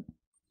element,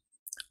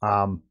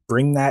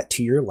 bring that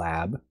to your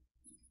lab,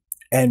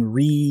 and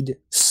read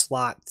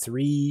slot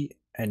 3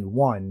 and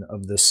 1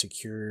 of the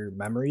secure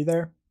memory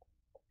there.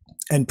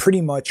 And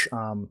pretty much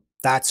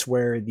that's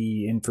where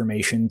the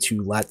information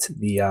to let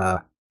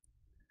the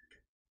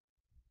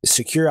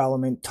secure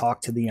element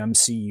talk to the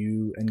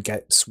MCU and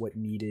get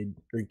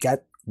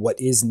what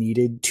is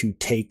needed to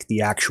take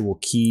the actual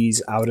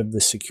keys out of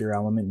the secure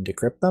element and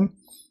decrypt them.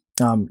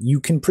 You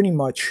can pretty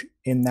much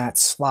in that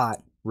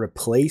slot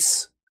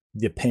replace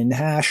the pin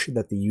hash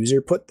that the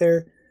user put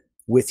there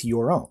with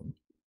your own.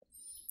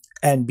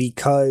 And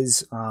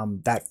because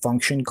that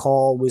function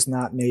call was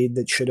not made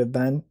that should have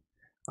been,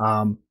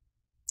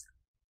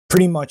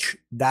 pretty much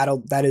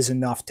that is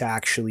enough to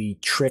actually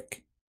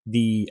trick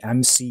the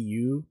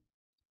MCU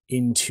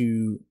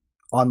into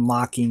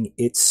unlocking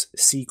its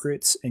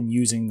secrets and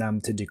using them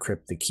to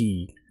decrypt the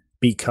key,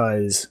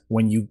 because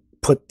when you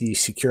put the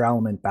secure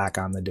element back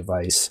on the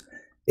device,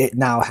 it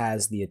now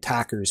has the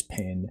attacker's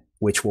pin,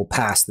 which will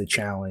pass the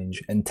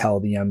challenge and tell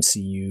the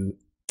MCU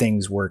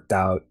things worked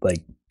out,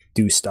 like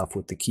do stuff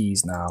with the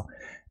keys now,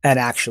 and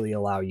actually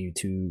allow you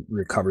to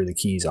recover the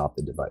keys off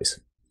the device.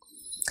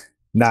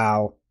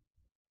 Now,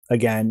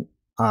 again,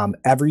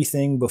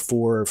 everything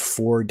before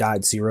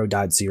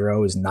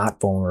 4.0.0 is not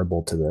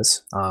vulnerable to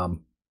this.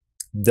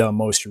 The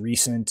most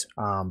recent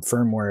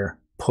firmware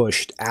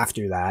pushed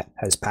after that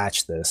has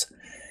patched this.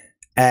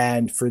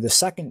 And for the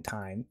second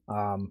time,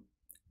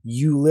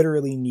 you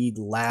literally need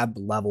lab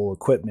level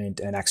equipment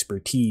and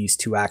expertise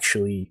to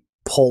actually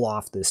pull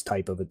off this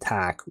type of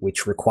attack,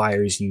 which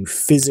requires you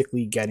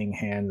physically getting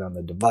hands on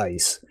the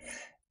device.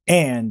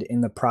 And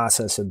in the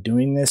process of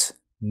doing this,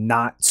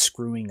 not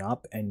screwing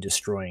up and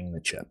destroying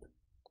the chip.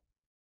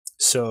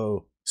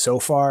 So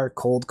far,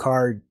 Cold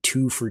Card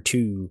 2 for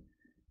 2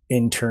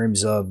 in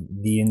terms of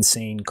the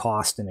insane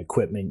cost and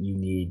equipment you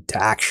need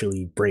to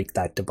actually break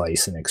that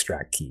device and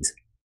extract keys.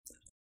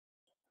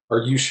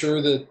 Are you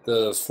sure that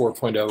the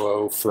 4.00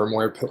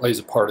 firmware plays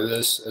a part of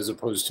this as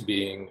opposed to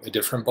being a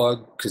different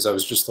bug? Because I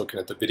was just looking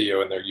at the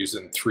video and they're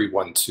using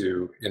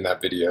 3.12 in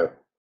that video.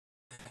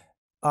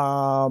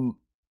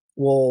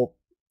 Well,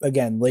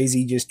 again,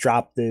 Lazy just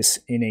dropped this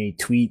in a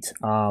tweet.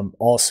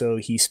 Also,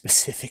 he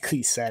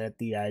specifically said at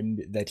the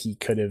end that he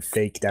could have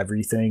faked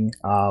everything.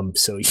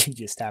 So you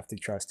just have to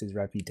trust his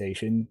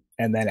reputation.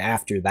 And then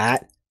after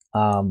that,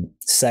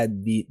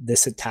 said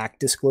this attack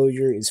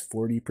disclosure is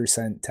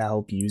 40% to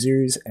help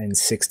users and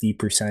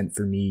 60%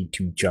 for me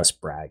to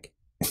just brag.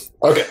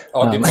 Okay,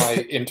 I'll give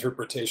my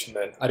interpretation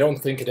then. I don't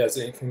think it has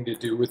anything to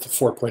do with the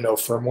 4.0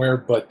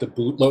 firmware, but the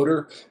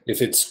bootloader,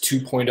 if it's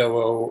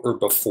 2.00 or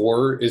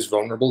before, is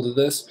vulnerable to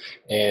this.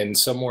 And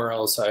somewhere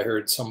else I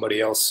heard somebody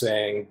else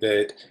saying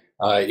that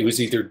it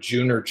was either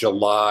June or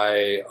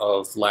July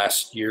of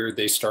last year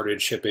they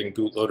started shipping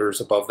bootloaders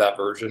above that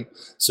version.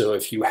 So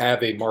if you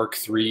have a Mark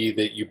III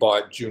that you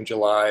bought June,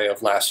 July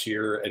of last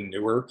year and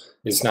newer,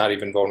 it's not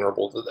even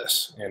vulnerable to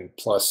this. And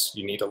plus,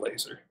 you need a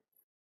laser.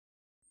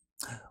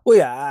 Well,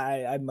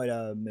 yeah, I might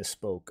have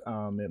misspoke.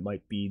 It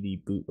might be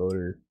the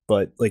bootloader,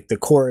 but like the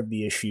core of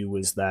the issue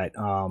was that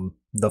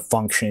the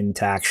function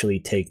to actually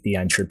take the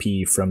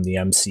entropy from the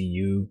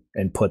MCU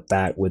and put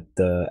that with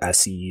the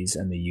SEs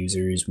and the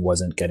users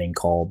wasn't getting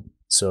called.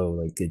 So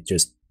like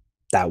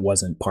that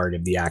wasn't part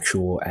of the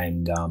actual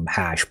end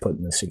hash put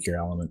in the secure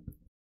element.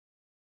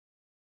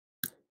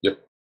 Yep.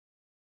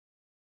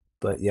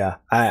 But yeah,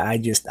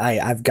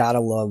 I've gotta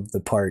love the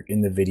part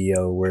in the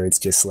video where it's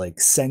just like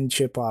send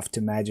chip off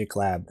to Magic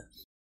Lab.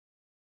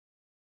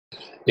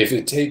 If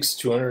it takes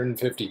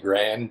 250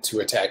 grand to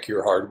attack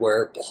your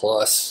hardware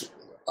plus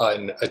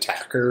an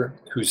attacker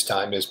whose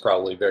time is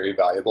probably very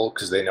valuable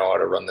because they know how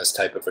to run this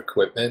type of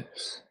equipment,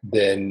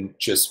 then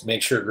just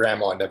make sure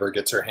grandma never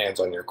gets her hands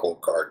on your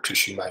cold card because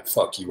she might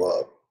fuck you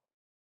up.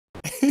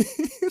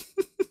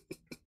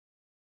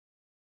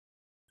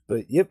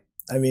 But yep.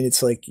 I mean,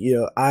 it's like,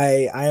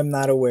 I am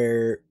not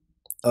aware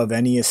of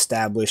any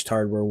established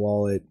hardware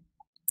wallet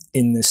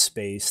in this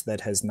space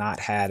that has not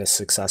had a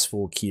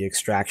successful key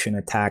extraction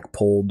attack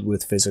pulled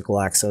with physical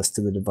access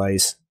to the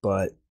device,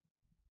 but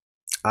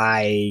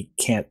I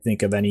can't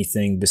think of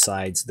anything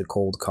besides the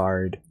cold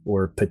card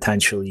or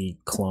potentially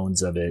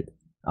clones of it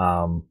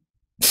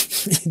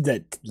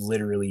that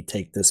literally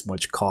take this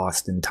much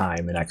cost and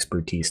time and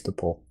expertise to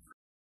pull.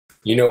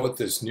 You know what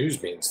this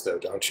news means, though,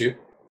 don't you?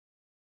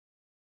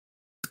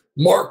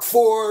 Mark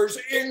IV's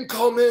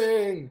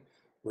incoming!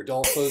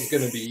 Rodolfo's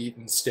going to be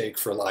eating steak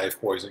for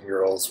life, boys and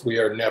girls. We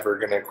are never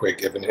going to quit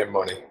giving him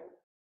money.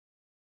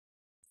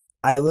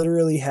 I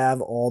literally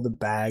have all the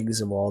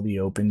bags of all the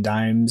open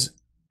dimes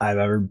I've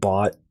ever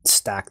bought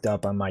stacked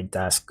up on my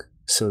desk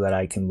so that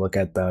I can look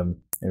at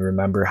them and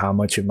remember how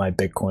much of my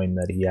Bitcoin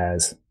that he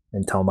has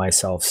and tell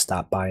myself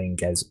stop buying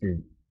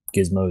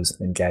gizmos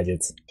and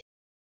gadgets.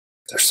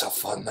 They're so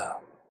fun, though.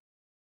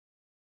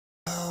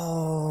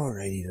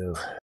 Alrighty, though.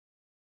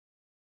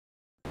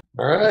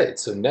 All right,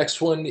 so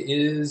next one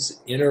is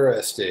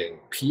interesting.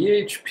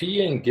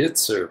 PHP and Git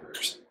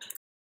servers.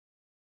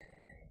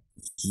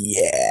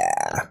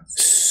 Yeah.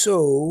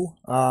 So,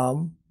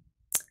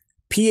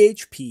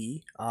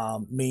 PHP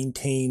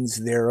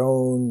maintains their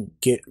own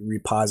Git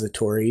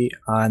repository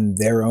on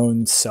their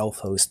own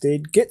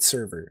self-hosted Git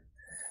server,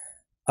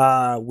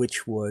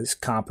 which was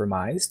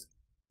compromised.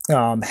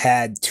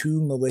 Had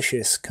 2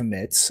 malicious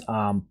commits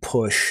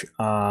push.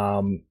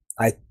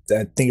 I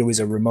think it was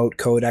a remote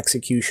code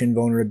execution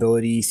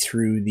vulnerability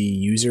through the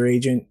user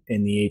agent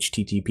in the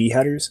HTTP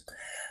headers.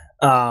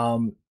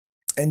 And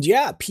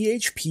yeah,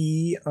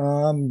 PHP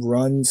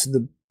runs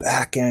the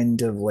back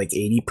end of like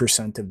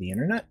 80% of the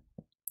internet.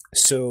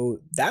 So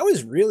that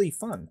was really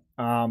fun.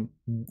 And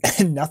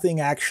nothing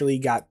actually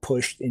got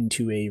pushed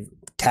into a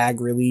tag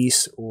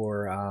release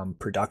or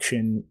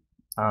production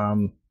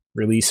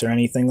release or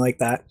anything like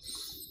that.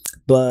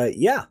 But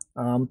yeah,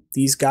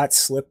 these got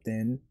slipped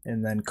in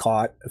and then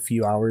caught a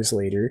few hours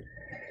later.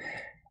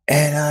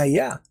 And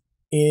yeah,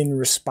 in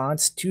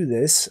response to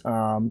this,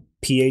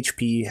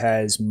 PHP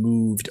has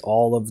moved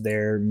all of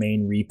their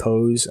main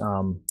repos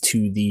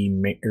to the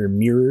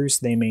mirrors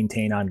they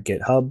maintain on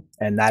GitHub,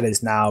 and that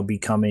is now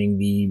becoming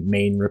the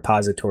main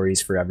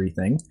repositories for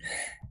everything.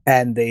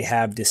 And they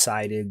have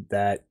decided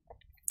that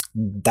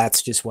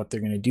that's just what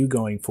they're going to do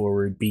going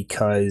forward,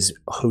 because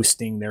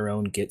hosting their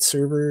own Git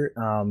server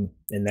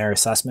in their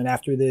assessment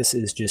after this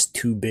is just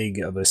too big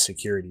of a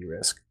security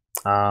risk.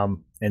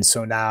 And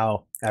so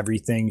now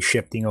everything's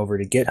shifting over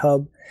to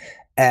GitHub,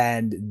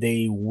 and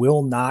they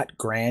will not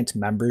grant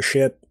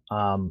membership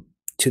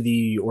to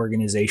the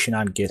organization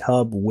on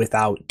GitHub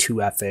without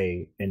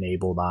 2FA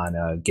enabled on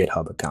a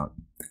GitHub account.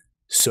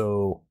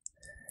 So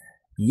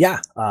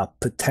yeah,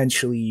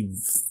 potentially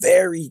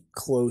very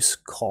close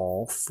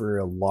call for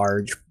a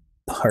large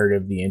part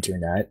of the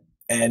internet.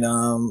 And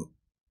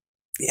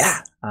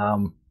yeah,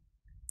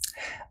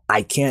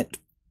 I can't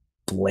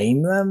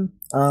blame them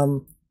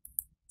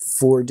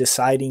for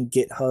deciding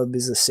GitHub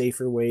is a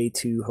safer way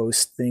to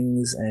host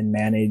things and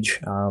manage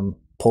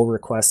pull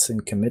requests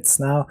and commits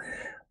now.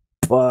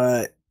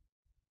 But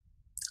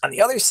on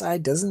the other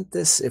side, doesn't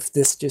this, if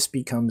this just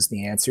becomes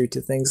the answer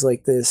to things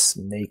like this,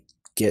 make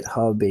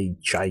GitHub a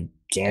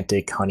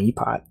gigantic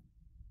honeypot?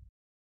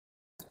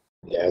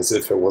 Yeah, as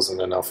if it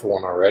wasn't enough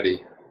one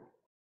already.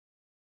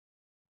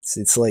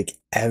 It's like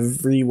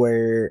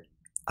everywhere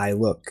I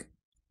look,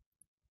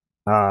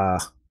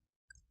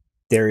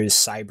 there is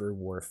cyber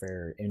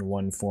warfare in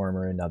one form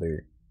or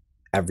another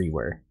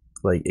everywhere.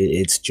 Like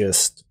it's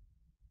just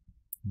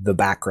the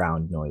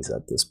background noise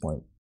at this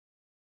point.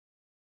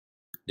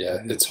 Yeah,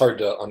 it's hard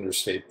to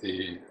understate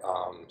the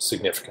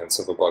significance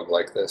of a bug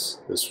like this.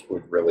 This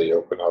would really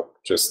open up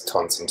just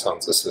tons and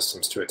tons of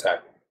systems to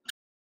attack.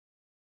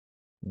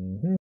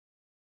 Mm-hmm.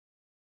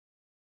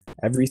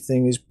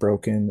 Everything is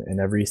broken and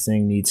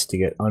everything needs to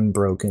get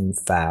unbroken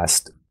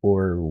fast,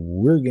 or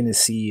we're going to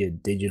see a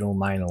digital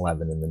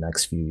 9/11 in the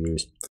next few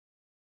years.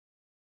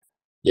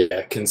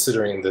 Yeah,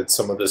 considering that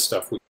some of the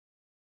stuff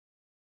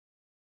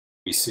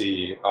we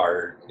see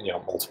are,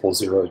 multiple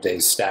 0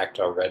 days stacked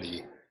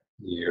already,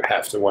 you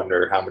have to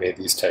wonder how many of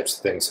these types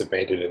of things have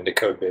made it into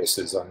code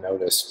bases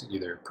unnoticed,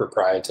 either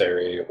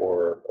proprietary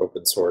or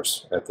open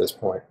source at this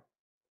point.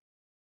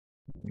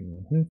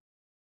 Mm-hmm.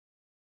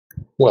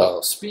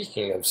 Well,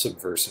 speaking of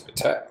subversive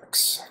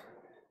attacks,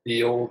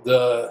 the old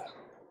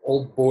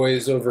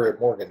boys over at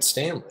Morgan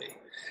Stanley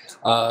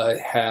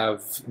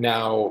have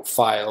now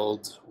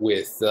filed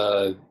with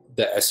the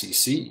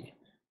SEC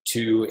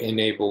to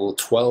enable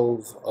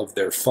 12 of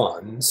their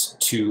funds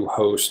to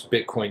host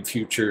Bitcoin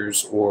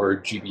futures or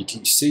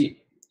GBTC.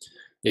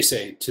 They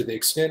say, to the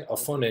extent a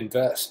fund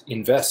invests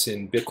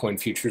in Bitcoin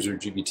futures or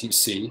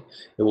GBTC,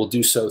 it will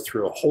do so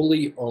through a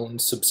wholly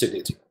owned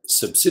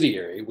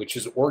subsidiary, which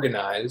is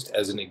organized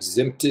as an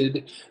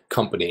exempted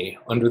company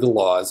under the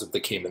laws of the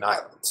Cayman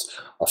Islands.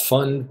 A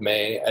fund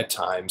may, at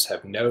times,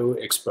 have no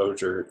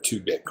exposure to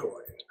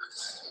Bitcoin.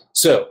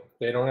 So,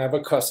 They don't have a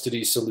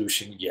custody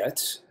solution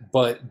yet,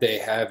 but they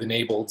have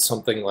enabled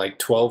something like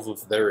 12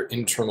 of their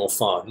internal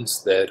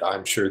funds that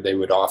I'm sure they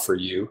would offer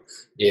you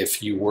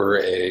if you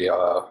were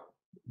a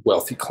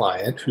wealthy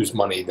client whose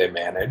money they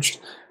managed,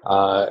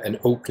 an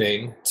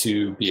opening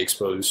to be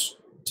exposed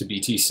to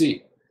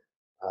BTC.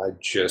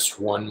 Just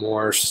one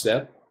more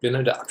step in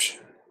adoption.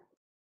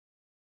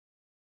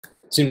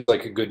 Seems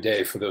like a good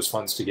day for those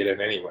funds to get in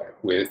anyway,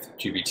 with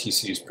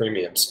GBTC's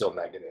premium still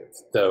negative,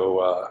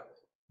 though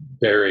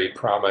Barry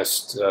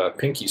promised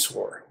Pinky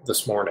swore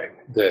this morning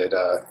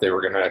that they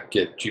were going to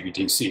get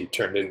GBTC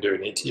turned into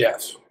an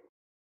ETF.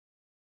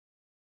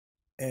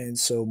 And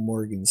so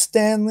Morgan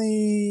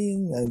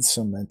Stanley and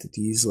some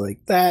entities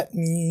like that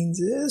means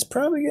it's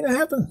probably going to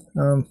happen.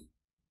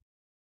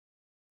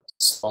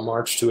 Small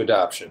march to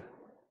adoption.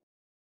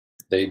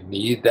 They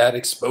need that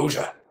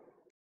exposure.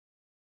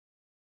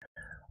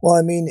 Well,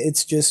 I mean,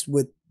 it's just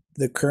with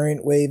the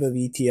current wave of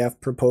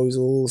ETF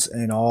proposals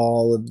and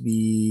all of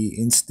the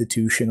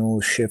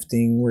institutional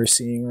shifting we're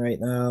seeing right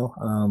now,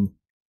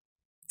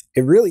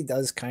 it really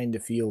does kind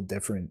of feel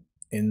different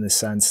in the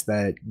sense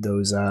that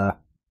those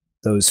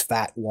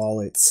fat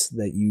wallets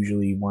that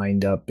usually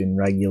wind up in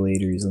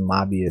regulators and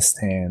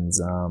lobbyists' hands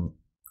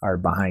are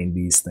behind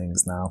these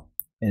things now.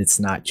 And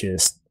it's not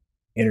just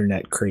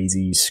internet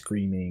crazies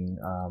screaming,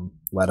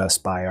 let us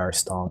buy our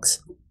stonks.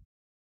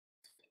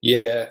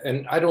 Yeah,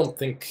 and I don't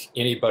think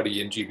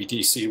anybody in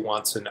GBTC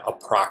wants an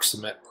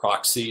approximate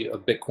proxy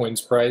of Bitcoin's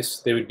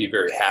price. They would be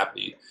very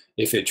happy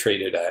if it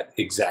traded at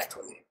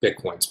exactly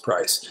Bitcoin's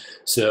price.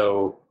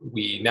 So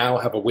we now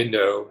have a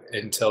window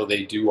until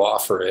they do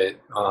offer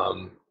it,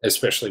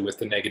 especially with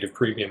the negative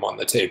premium on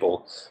the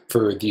table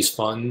for these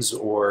funds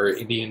or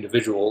any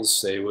individuals,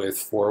 say with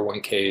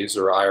 401ks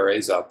or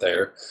IRAs out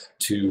there,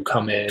 to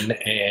come in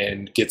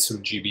and get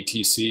some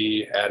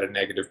GBTC at a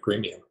negative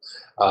premium,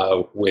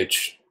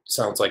 which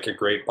sounds like a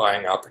great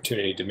buying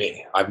opportunity to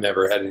me. I've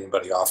never had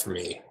anybody offer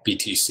me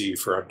BTC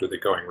for under the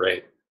going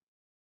rate.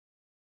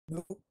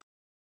 Nope.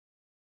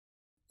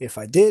 If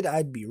I did,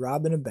 I'd be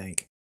robbing a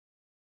bank.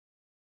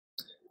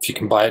 If you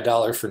can buy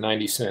 $1 for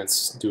 90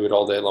 cents, do it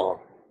all day long.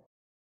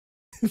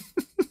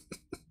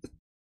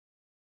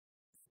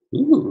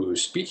 Ooh,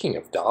 speaking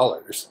of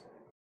dollars.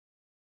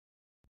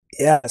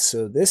 Yeah,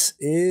 so this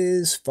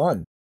is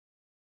fun.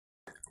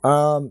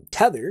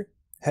 Tether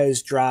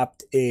has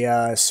dropped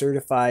a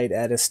certified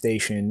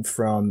attestation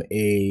from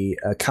a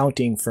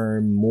accounting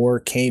firm, Moore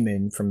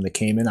Cayman, from the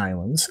Cayman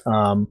Islands,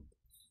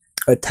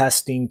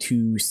 attesting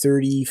to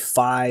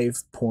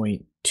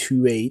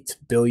 $35.28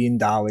 billion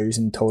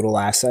in total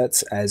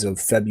assets as of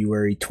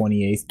February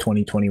 28th,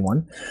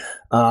 2021,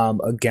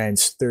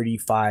 against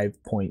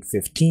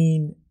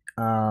 $35.15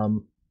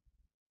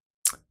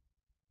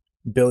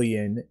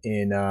 billion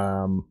in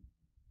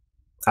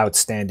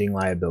outstanding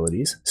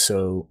liabilities.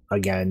 So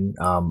again,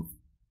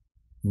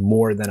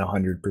 more than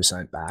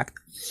 100% back.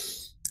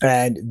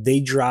 And they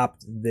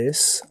dropped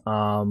this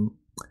partly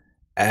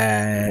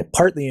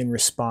in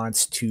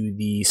response to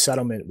the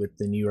settlement with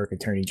the New York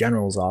Attorney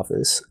General's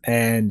office.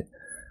 And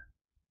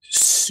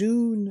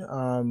soon,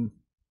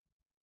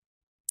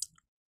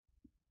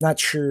 not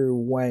sure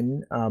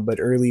when,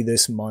 but early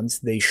this month,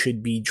 they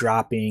should be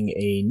dropping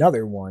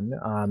another one,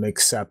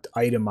 except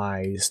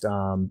itemized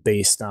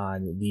based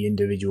on the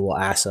individual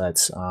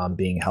assets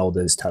being held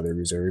as tether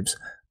reserves.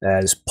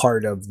 As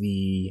part of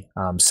the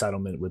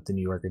settlement with the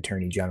New York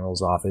Attorney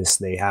General's office,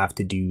 they have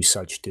to do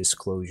such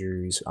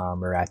disclosures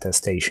or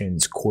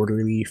attestations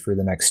quarterly for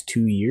the next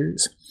 2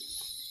 years.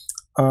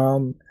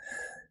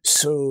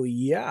 So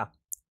yeah,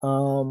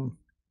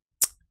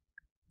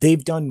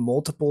 they've done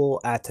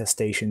multiple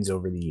attestations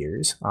over the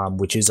years,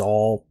 which is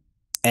all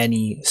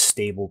any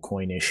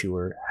stablecoin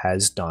issuer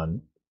has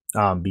done,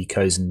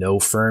 because no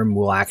firm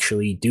will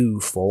actually do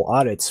full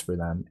audits for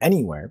them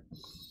anywhere.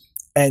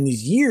 And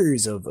these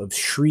years of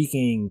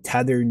shrieking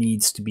Tether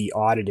needs to be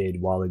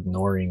audited while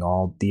ignoring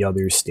all the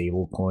other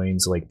stable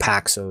coins like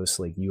Paxos,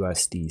 like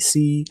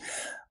USDC.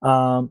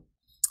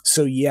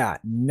 So yeah,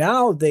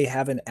 now they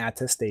have an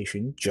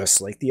attestation,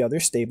 just like the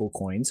other stable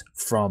coins,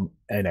 from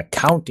an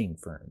accounting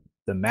firm,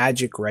 the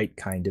magic right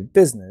kind of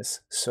business.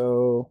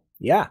 So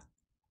yeah,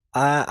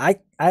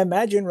 I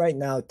imagine right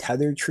now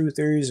Tether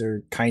truthers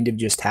are kind of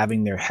just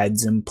having their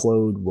heads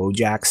implode,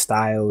 Wojak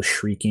style,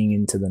 shrieking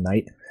into the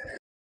night.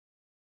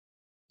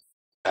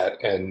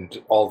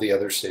 And all the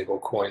other stable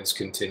coins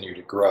continue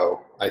to grow.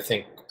 I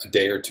think a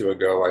day or two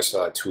ago, I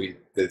saw a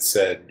tweet that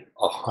said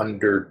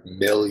 100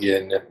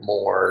 million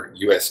more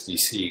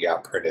USDC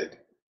got printed.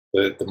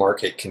 The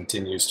market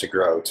continues to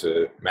grow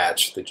to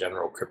match the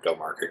general crypto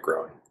market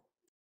growing.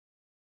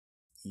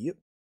 Yep.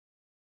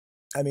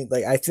 I mean,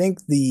 like, I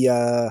think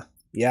the,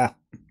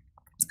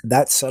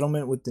 that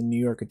settlement with the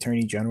New York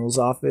Attorney General's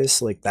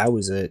office, like, that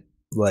was it.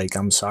 Like,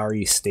 I'm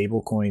sorry,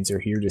 stable coins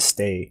are here to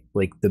stay.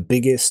 Like, the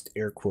biggest,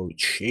 air quote,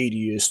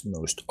 shadiest,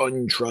 most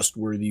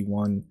untrustworthy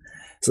one.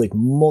 It's like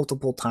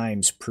multiple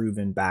times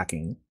proven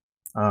backing.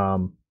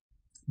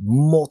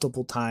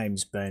 Multiple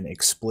times been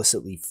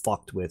explicitly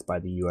fucked with by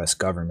the US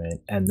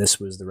government, and this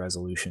was the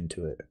resolution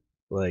to it.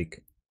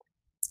 Like,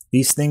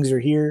 these things are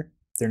here.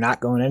 They're not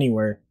going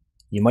anywhere.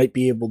 You might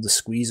be able to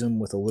squeeze them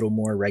with a little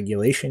more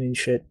regulation and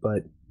shit,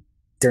 but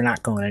they're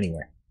not going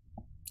anywhere.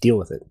 Deal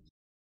with it.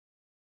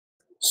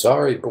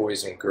 Sorry,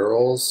 boys and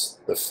girls,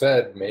 the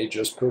Fed may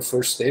just prefer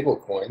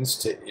stablecoins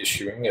to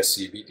issuing a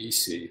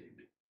CBDC.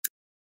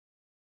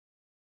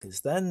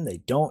 Because then they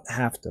don't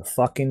have to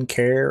fucking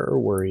care or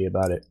worry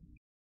about it.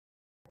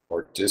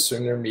 Or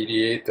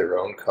disintermediate their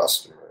own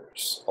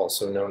customers,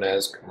 also known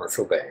as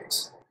commercial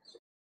banks.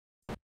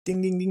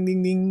 Ding, ding, ding,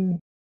 ding, ding.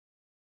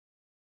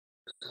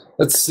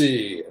 Let's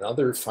see, in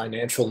other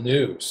financial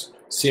news,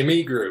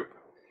 CME Group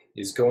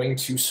is going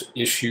to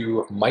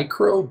issue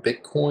micro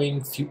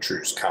Bitcoin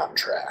futures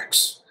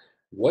contracts.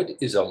 What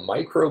is a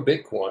micro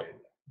Bitcoin,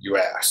 you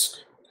ask?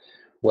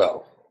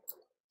 Well,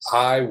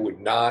 I would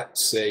not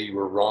say you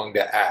were wrong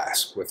to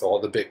ask with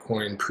all the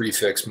Bitcoin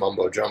prefix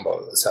mumbo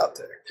jumbo that's out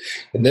there.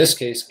 In this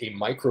case, a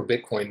micro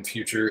Bitcoin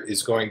future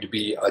is going to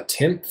be a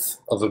tenth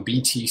of a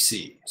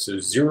BTC, so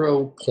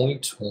 0.1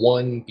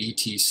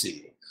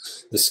 BTC.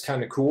 This is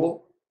kind of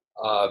cool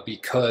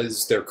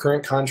because their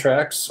current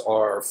contracts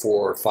are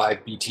for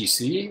 5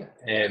 BTC,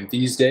 and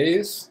these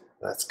days,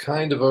 that's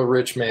kind of a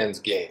rich man's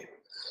game.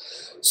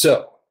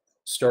 So,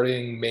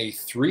 starting May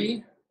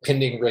 3,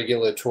 pending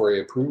regulatory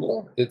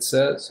approval, it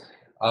says,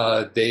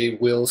 they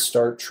will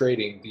start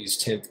trading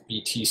these 10th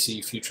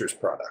BTC futures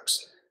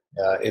products.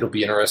 It'll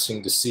be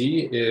interesting to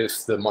see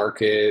if the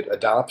market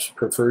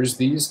prefers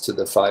these to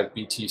the 5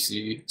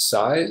 BTC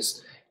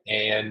size,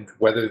 and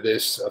whether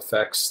this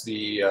affects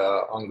the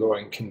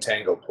ongoing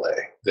contango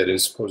play that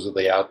is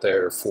supposedly out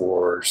there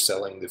for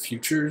selling the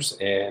futures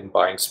and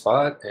buying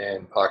spot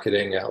and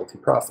pocketing a healthy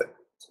profit.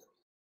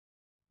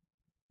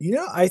 You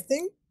know, I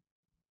think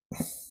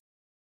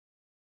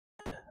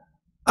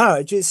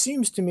it just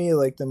seems to me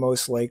like the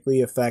most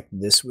likely effect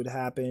this would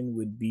happen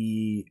would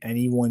be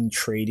anyone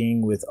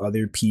trading with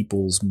other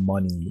people's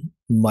money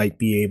might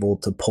be able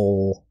to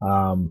pull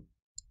a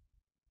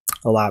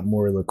lot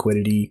more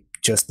liquidity,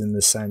 just in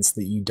the sense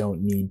that you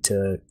don't need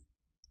to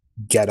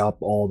get up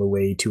all the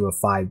way to a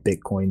 5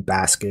 Bitcoin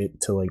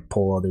basket to like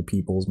pull other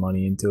people's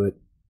money into it.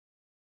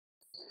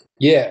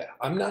 Yeah,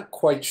 I'm not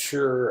quite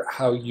sure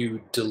how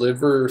you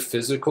deliver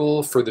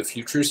physical for the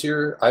futures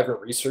here. I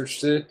haven't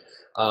researched it.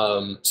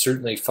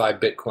 Certainly 5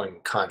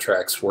 Bitcoin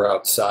contracts were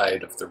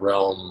outside of the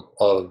realm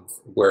of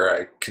where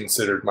I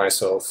considered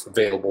myself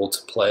available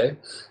to play.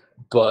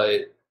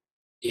 But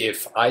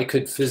if I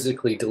could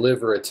physically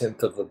deliver a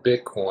tenth of a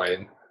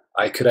Bitcoin,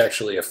 I could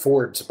actually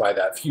afford to buy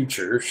that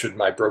future should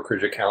my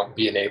brokerage account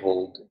be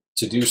enabled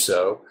to do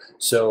so.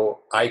 So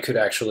I could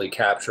actually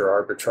capture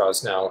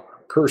arbitrage now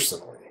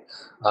personally.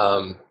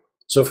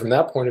 So from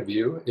that point of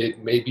view,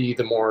 it may be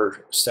the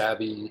more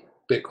savvy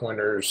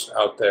Bitcoiners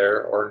out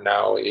there are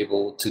now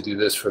able to do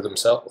this for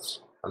themselves.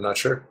 I'm not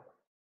sure.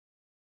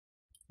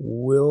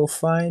 We'll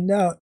find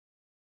out.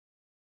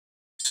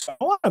 So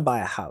I want to buy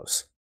a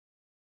house.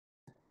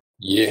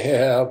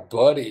 Yeah,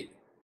 buddy.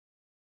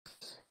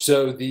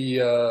 So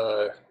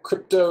the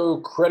crypto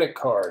credit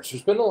cards,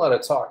 there's been a lot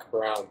of talk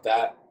around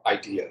that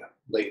idea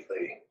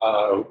lately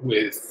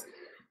with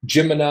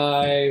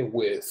Gemini,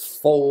 with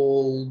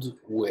Fold,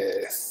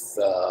 with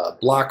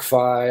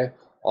BlockFi,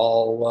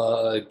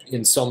 all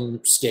in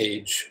some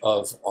stage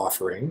of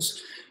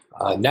offerings.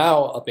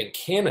 Now up in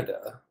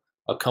Canada,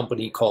 a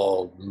company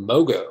called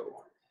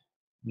Mogo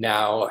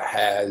now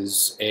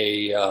has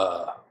a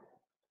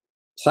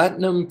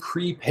platinum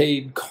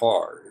prepaid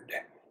card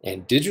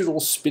and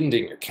digital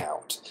spending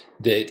account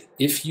that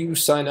if you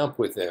sign up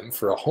with them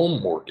for a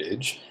home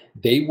mortgage,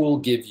 they will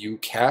give you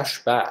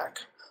cash back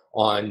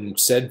on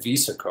said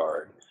Visa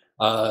card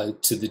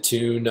to the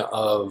tune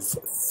of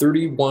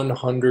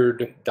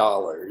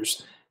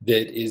 $3,100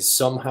 that is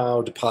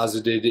somehow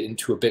deposited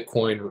into a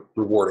Bitcoin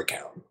reward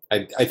account.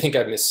 I think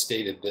I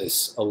misstated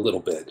this a little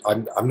bit.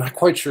 I'm not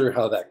quite sure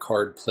how that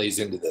card plays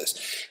into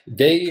this.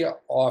 They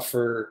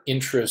offer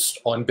interest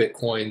on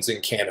Bitcoins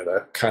in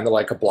Canada, kind of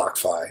like a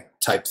BlockFi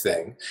type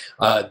thing.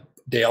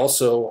 They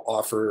also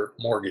offer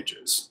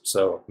mortgages,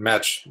 so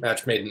match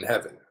made in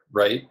heaven,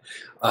 right?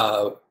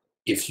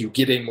 If you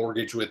get a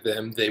mortgage with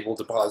them, they will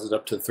deposit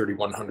up to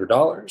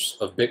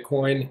 $3,100 of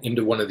Bitcoin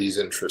into one of these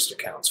interest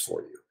accounts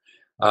for you.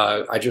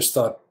 I just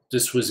thought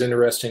this was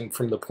interesting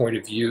from the point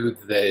of view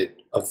that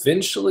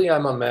eventually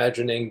I'm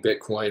imagining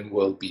Bitcoin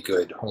will be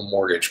good home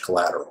mortgage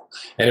collateral.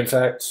 And in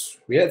fact,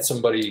 we had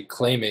somebody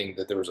claiming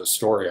that there was a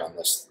story on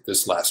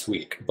this last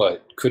week,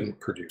 but couldn't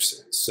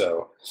produce it.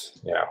 So,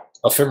 you know,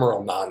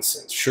 ephemeral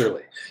nonsense,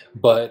 surely.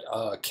 But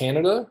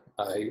Canada,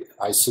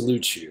 I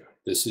salute you.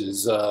 This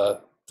is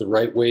the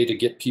right way to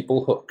get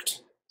people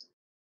hooked.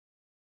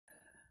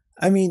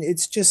 I mean,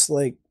 it's just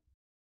like,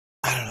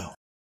 I don't know.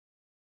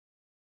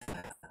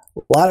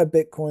 A lot of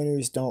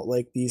Bitcoiners don't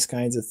like these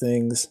kinds of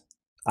things.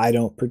 I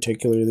don't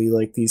particularly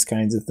like these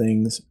kinds of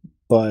things,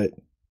 but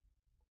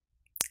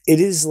it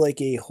is like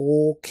a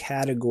whole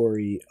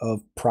category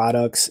of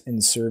products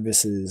and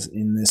services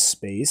in this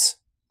space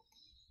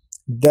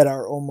that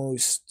are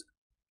almost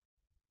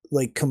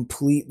like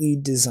completely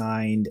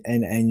designed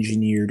and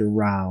engineered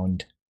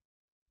around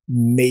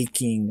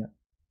making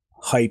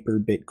hyper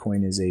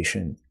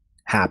Bitcoinization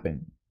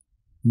happen,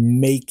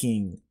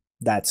 making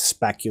that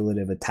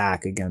speculative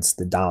attack against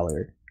the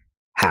dollar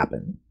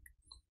happen.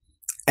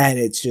 And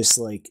it's just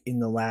like in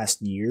the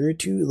last year or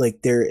two,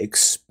 like they're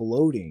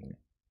exploding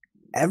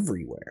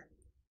everywhere.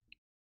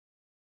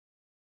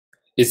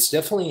 It's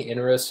definitely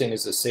interesting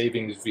as a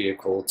savings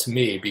vehicle to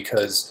me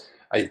because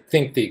I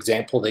think the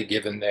example they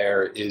give in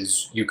there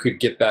is you could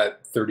get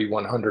that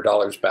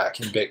 $3,100 back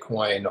in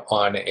Bitcoin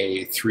on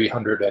a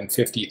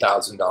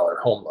 $350,000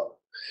 home loan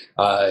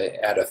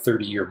at a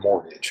 30-year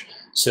mortgage.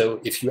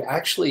 So if you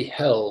actually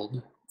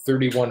held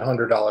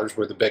 $3,100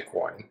 worth of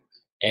Bitcoin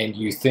and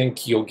you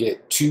think you'll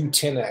get two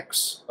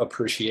 10x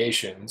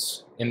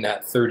appreciations in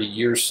that 30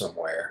 years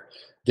somewhere,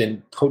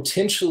 then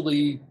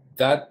potentially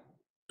that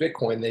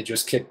Bitcoin they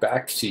just kick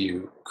back to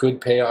you could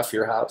pay off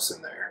your house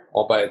in there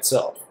all by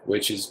itself,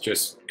 which is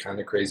just kind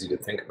of crazy to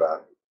think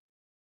about.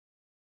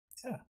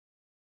 Yeah.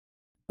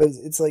 But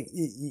it's like,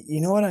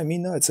 you know what I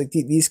mean, though? It's like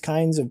these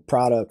kinds of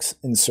products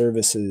and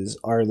services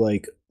are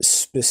like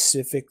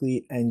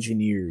specifically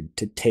engineered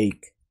to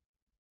take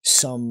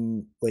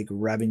some like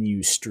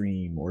revenue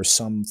stream or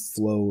some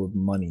flow of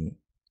money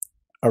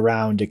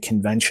around a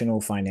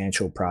conventional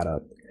financial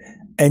product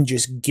and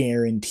just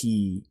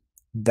guarantee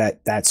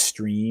that that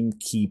stream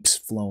keeps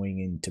flowing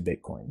into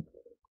Bitcoin.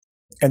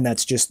 And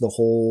that's just the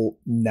whole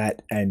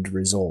net end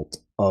result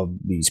of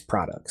these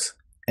products.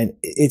 And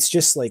it's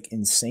just like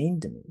insane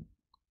to me.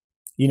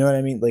 You know what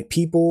I mean? Like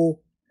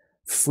people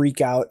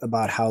freak out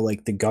about how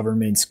like the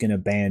government's going to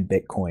ban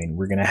Bitcoin.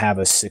 We're going to have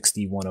a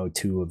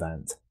 6102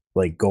 event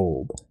like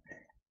gold.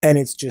 And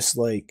it's just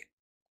like,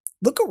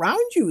 look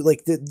around you.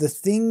 Like the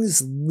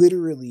things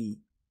literally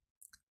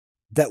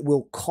that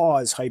will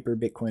cause hyper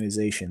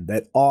Bitcoinization,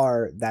 that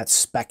are that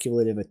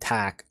speculative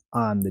attack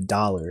on the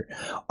dollar,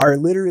 are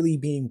literally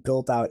being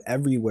built out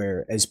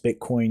everywhere as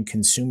Bitcoin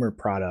consumer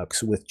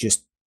products with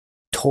just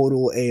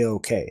total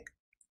A-OK.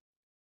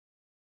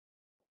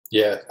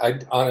 Yeah, I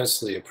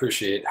honestly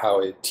appreciate how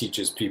it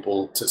teaches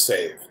people to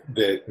save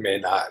that may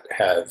not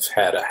have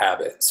had a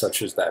habit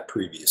such as that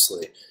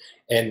previously.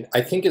 And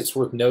I think it's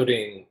worth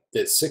noting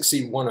that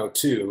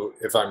 6102,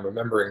 if I'm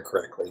remembering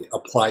correctly,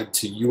 applied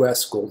to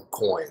US gold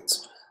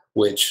coins,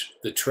 which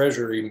the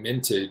Treasury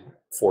minted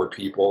for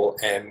people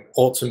and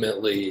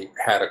ultimately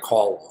had a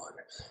call on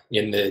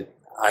in the,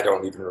 I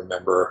don't even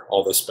remember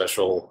all the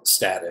special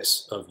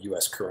status of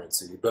US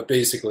currency, but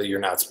basically you're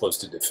not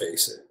supposed to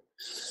deface it.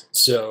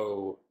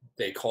 So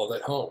they called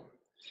it home.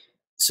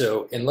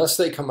 So unless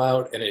they come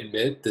out and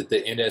admit that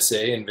the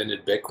NSA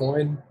invented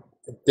Bitcoin,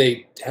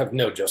 they have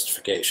no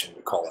justification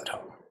to call it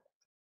home.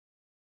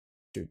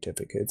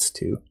 Certificates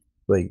too.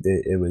 Like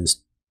it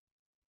was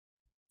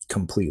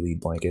completely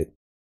blanket.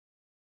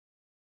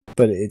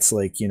 But it's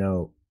like, you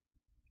know,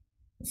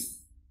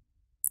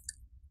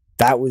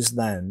 that was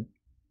then,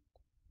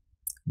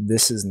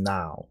 this is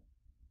now.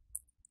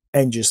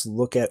 And just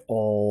look at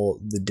all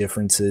the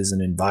differences in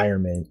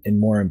environment, and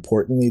more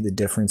importantly, the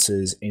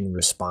differences in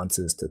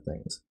responses to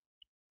things.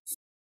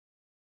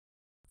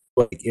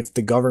 Like, if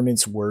the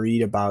government's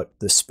worried about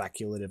the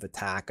speculative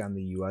attack on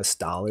the US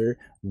dollar,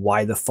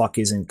 why the fuck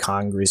isn't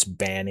Congress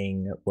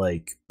banning,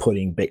 like,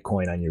 putting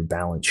Bitcoin on your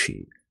balance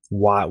sheet?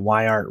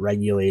 Why aren't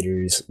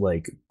regulators,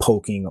 like,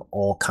 poking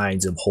all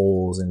kinds of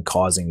holes and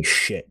causing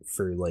shit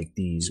for, like,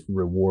 these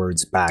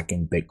rewards back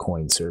in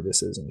Bitcoin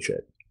services and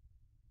shit?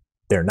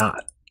 They're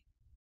not.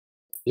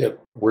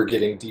 Yep, we're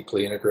getting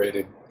deeply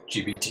integrated.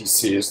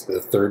 GBTC is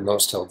the third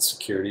most held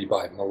security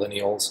by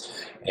millennials,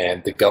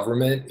 and the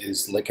government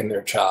is licking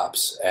their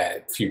chops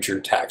at future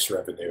tax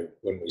revenue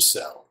when we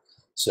sell.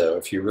 So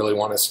if you really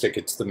want to stick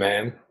it to the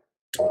man,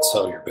 don't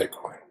sell your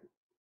Bitcoin.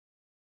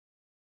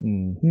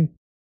 Mm-hmm.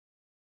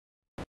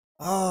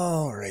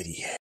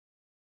 Alrighty.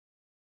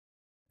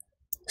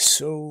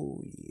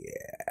 So,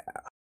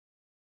 yeah.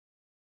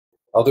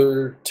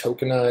 Other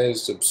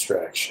tokenized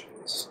abstractions.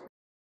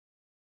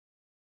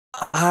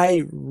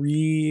 I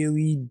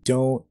really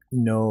don't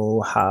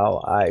know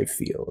how I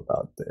feel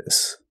about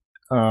this.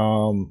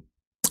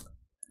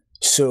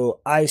 So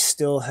I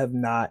still have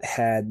not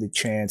had the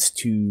chance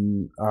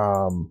to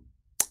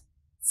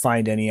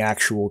find any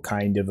actual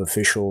kind of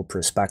official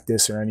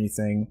prospectus or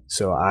anything.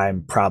 So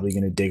I'm probably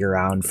going to dig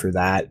around for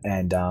that,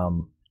 and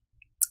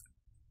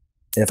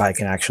if I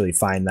can actually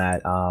find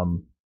that,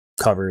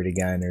 cover it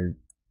again or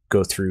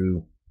go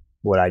through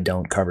what I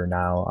don't cover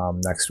now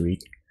next week.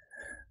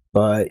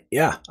 But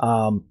yeah,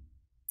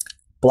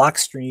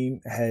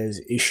 Blockstream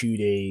has issued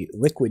a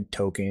liquid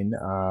token,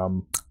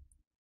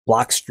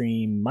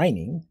 Blockstream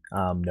mining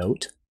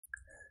note,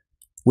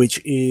 which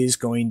is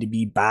going to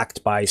be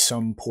backed by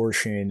some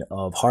portion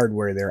of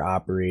hardware they're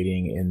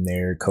operating in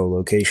their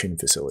co-location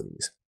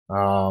facilities.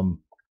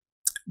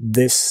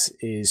 This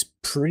is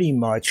pretty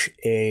much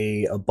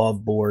a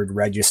above board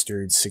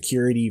registered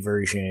security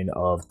version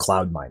of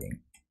cloud mining.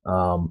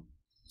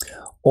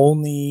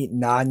 Only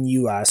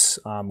non-US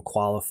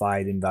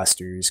qualified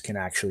investors can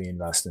actually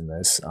invest in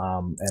this,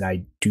 and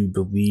I do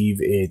believe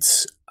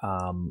it's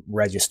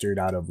registered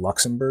out of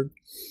Luxembourg.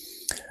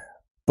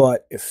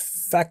 But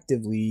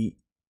effectively,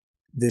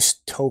 this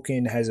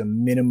token has a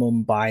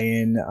minimum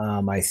buy-in,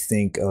 I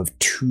think, of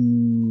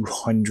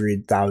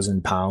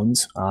 200,000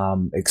 pounds,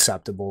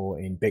 acceptable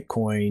in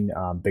Bitcoin,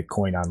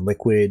 Bitcoin on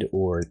Liquid,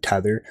 or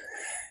Tether.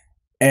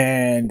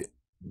 And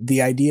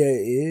the idea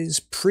is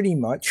pretty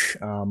much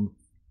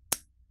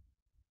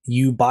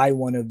you buy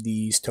one of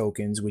these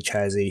tokens, which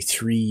has a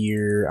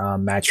 3-year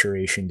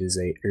maturation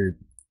or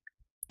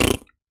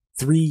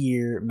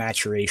 3-year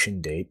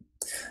maturation date,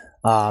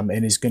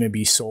 and is going to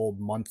be sold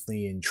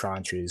monthly in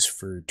tranches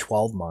for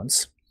 12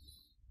 months,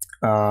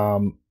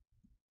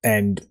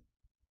 and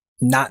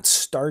not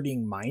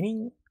starting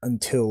mining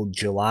until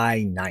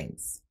July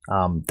 9th.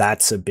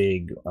 That's a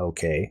big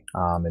okay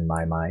in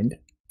my mind.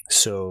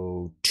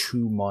 So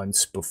 2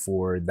 months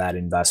before that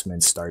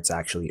investment starts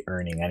actually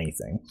earning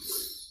anything.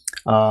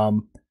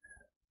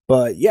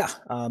 But yeah,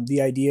 the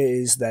idea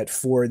is that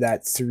for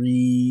that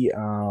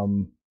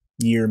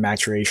 3-year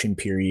maturation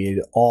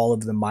period, all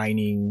of the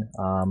mining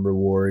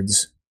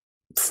rewards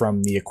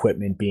from the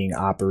equipment being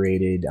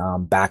operated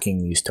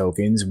backing these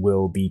tokens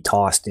will be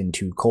tossed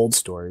into cold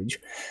storage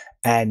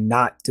and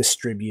not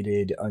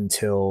distributed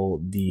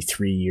until the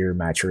 3-year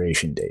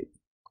maturation date.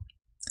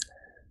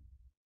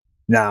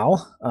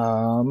 Now,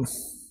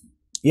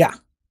 yeah.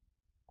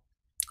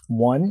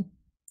 One,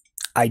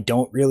 I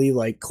don't really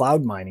like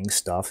cloud mining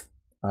stuff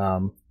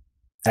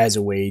as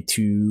a way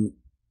to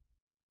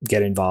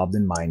get involved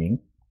in mining.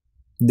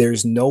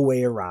 There's no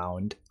way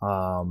around.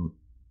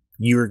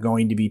 You're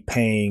going to be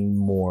paying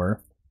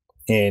more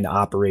in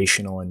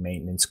operational and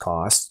maintenance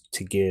costs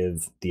to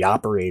give the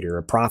operator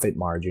a profit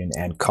margin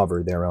and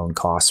cover their own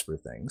costs for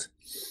things.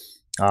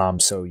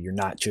 So you're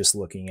not just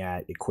looking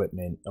at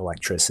equipment,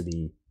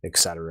 electricity,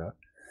 etc.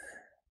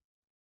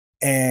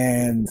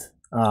 And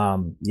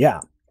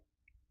yeah,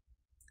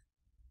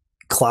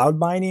 cloud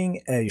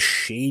mining, as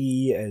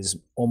shady as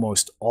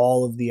almost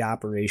all of the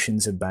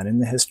operations have been in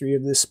the history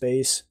of this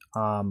space,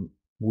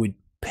 would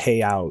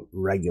pay out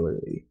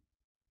regularly.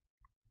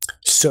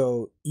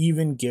 So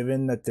even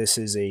given that this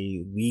is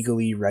a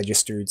legally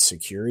registered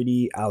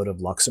security out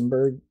of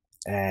Luxembourg,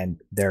 and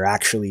there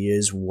actually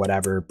is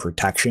whatever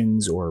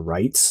protections or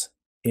rights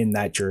in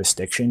that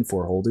jurisdiction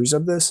for holders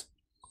of this,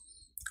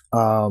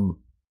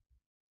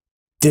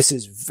 this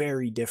is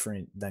very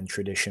different than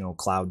traditional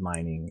cloud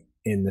mining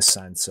in the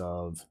sense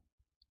of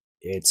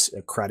it's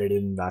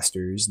accredited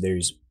investors.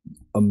 There's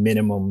a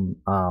minimum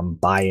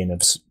buy-in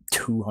of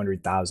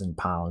 200,000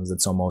 pounds.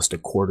 That's almost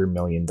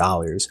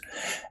 $250,000.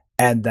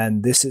 And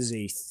then this is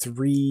a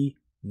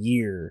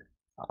 3-year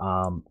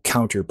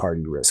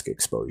counterparty risk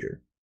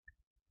exposure.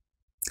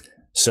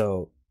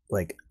 So,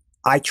 like,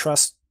 I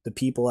trust the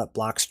people at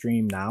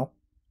Blockstream now.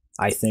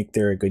 I think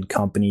they're a good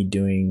company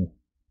doing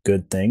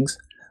good things,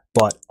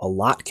 but a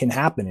lot can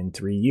happen in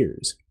 3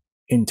 years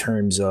in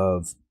terms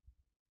of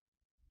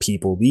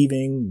people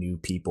leaving, new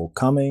people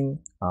coming,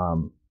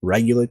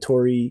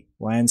 regulatory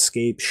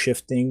landscape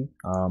shifting.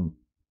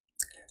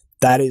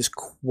 That is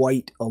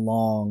quite a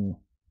long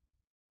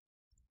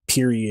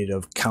period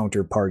of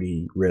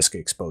counterparty risk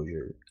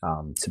exposure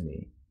to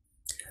me.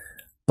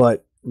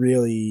 But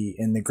really,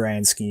 in the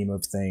grand scheme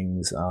of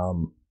things,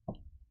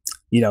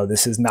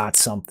 this is not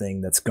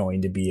something that's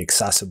going to be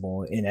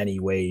accessible in any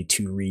way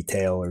to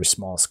retail or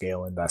small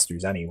scale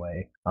investors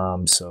anyway.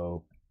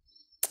 So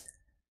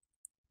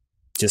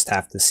just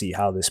have to see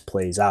how this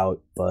plays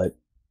out. But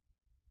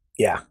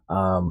yeah,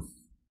 I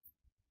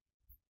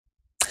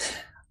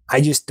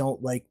just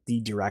don't like the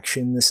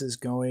direction this is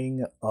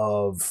going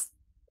of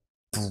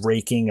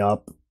breaking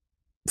up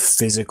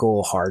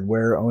physical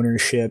hardware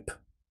ownership,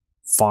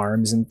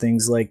 farms and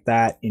things like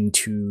that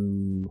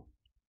into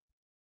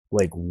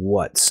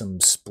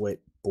some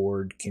split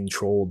board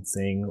controlled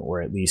thing,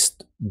 or at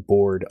least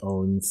board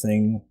owned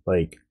thing.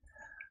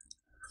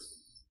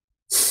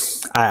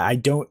 I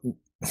don't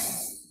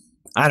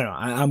know.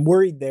 I'm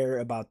worried there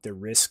about the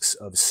risks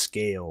of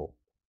scale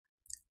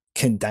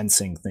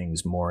condensing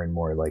things more and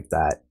more like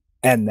that.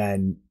 And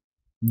then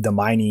the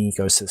mining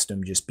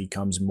ecosystem just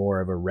becomes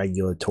more of a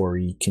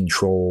regulatory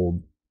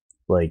controlled,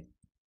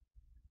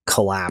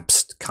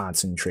 collapsed,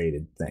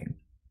 concentrated thing.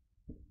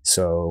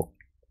 So,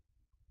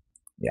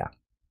 yeah.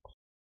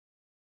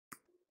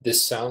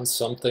 This sounds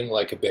something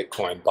like a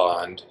Bitcoin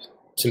bond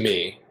to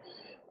me.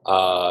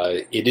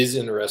 It is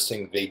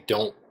interesting they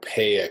don't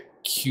pay a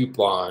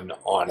coupon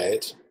on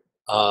it.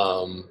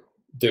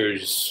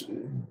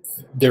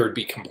 There would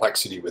be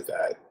complexity with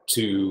that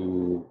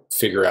to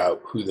figure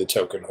out who the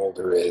token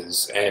holder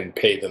is and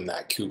pay them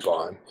that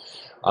coupon.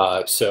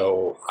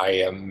 So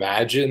I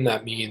imagine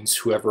that means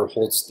whoever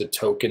holds the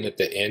token at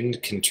the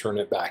end can turn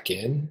it back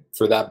in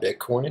for that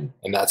Bitcoin.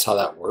 And that's how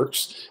that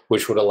works,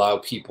 which would allow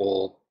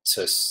people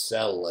to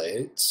sell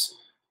it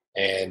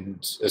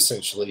and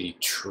essentially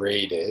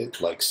trade it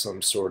like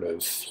some sort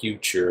of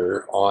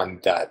future on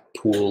that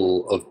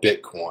pool of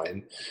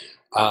Bitcoin.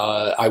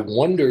 I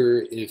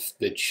wonder if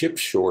the chip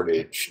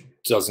shortage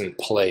doesn't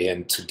play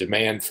into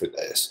demand for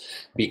this,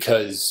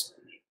 because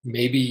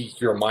maybe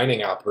you're a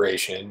mining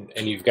operation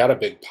and you've got a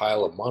big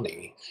pile of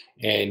money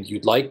and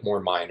you'd like more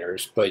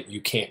miners, but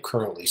you can't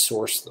currently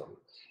source them.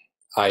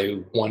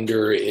 I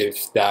wonder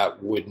if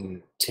that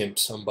wouldn't tempt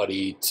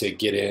somebody to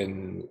get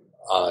in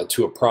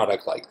to a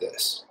product like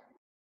this.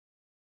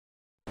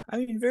 I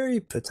mean, very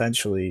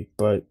potentially,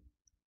 but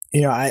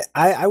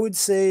I would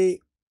say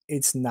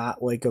it's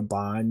not like a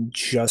bond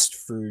just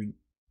for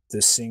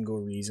the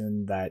single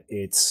reason that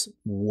it's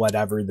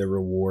whatever the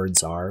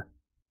rewards are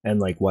and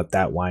like what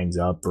that winds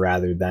up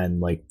rather than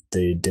like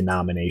the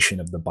denomination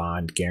of the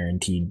bond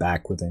guaranteed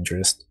back with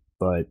interest.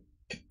 But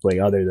like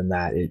other than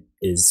that, it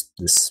is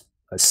this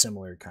a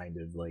similar kind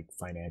of like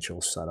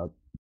financial setup.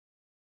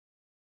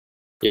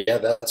 Yeah,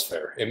 that's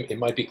fair. It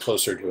might be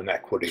closer to an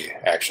equity,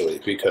 actually,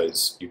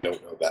 because you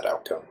don't know that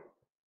outcome.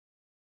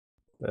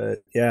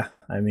 But yeah,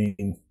 I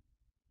mean,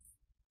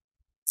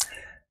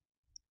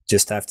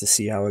 just have to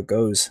see how it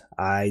goes.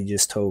 I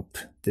just hope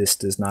this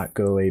does not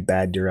go a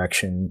bad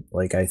direction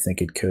like I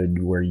think it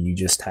could, where you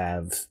just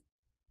have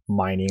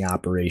mining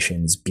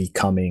operations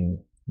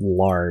becoming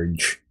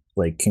large,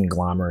 like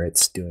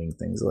conglomerates doing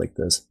things like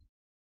this.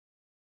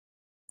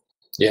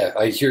 Yeah,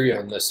 I hear you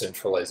on the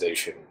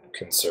centralization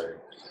concern.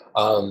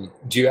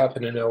 Do you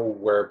happen to know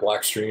where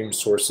Blackstream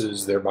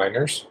sources their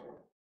miners?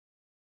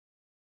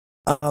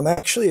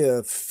 Actually,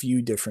 a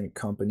few different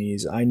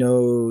companies. I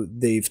know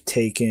they've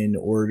taken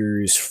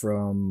orders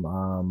from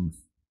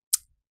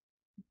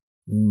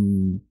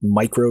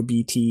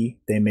MicroBT.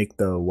 They make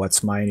the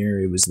What's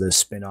Miner. It was the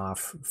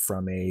spin-off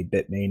from a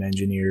Bitmain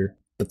engineer,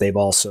 but they've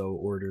also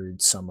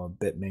ordered some of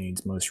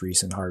Bitmain's most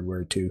recent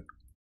hardware too.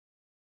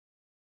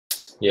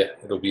 Yeah,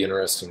 it'll be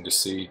interesting to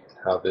see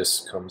how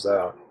this comes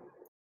out.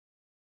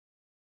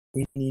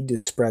 We need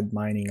to spread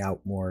mining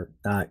out more,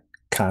 not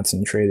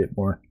concentrate it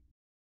more.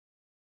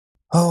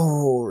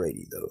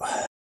 Alrighty though.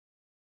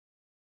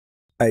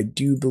 I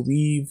do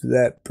believe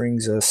that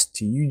brings us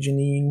to you,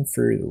 Janine,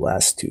 for the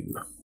last two.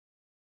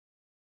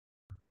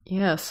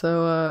 Yeah,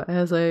 so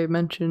as I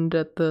mentioned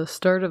at the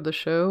start of the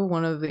show,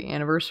 one of the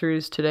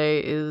anniversaries today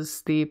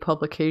is the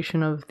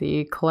publication of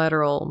the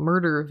Collateral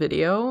Murder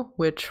video,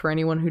 which, for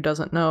anyone who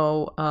doesn't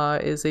know,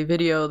 is a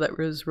video that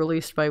was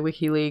released by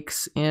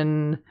WikiLeaks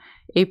in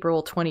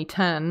April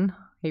 2010,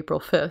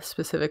 April 5th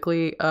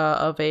specifically,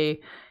 of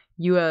a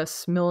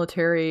U.S.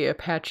 military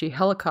Apache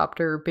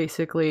helicopter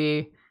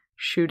basically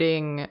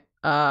shooting,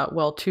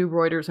 two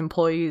Reuters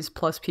employees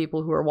plus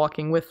people who were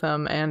walking with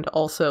them, and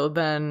also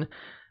then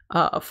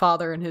a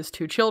father and his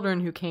two children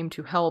who came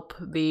to help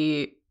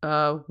the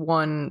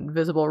one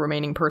visible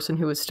remaining person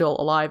who was still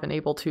alive and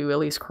able to at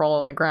least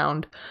crawl on the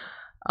ground.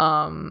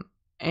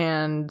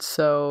 And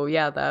so,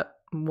 yeah, that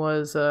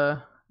was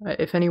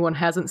if anyone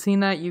hasn't seen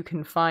that, you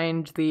can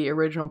find the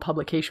original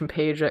publication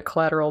page at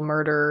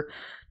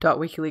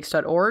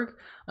collateralmurder.wikileaks.org.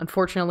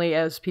 Unfortunately,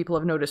 as people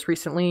have noticed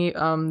recently,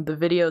 the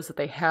videos that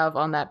they have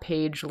on that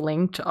page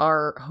linked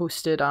are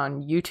hosted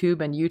on YouTube,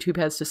 and YouTube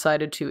has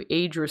decided to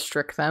age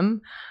restrict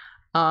them.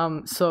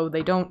 So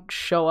they don't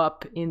show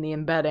up in the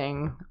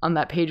embedding on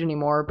that page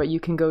anymore, but you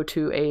can go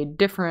to a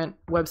different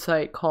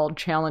website called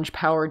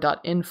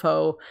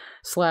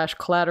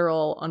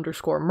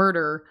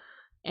challengepower.info/collateral_murder,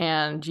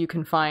 and you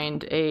can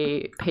find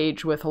a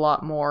page with a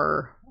lot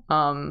more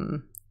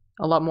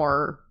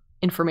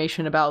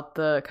information about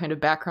the kind of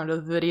background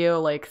of the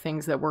video, like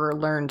things that were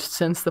learned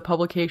since the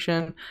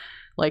publication,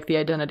 like the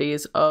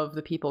identities of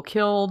the people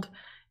killed.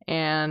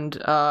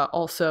 And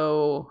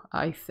also,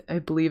 I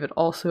believe it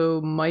also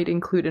might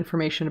include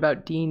information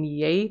about Dean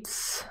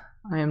Yates.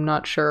 I am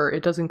not sure.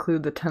 It does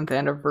include the 10th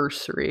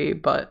anniversary,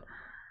 but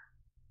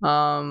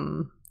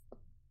I'm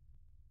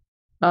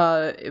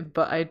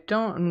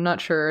not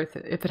sure if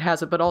it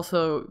has it. But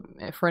also,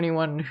 for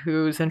anyone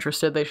who's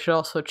interested, they should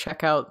also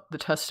check out the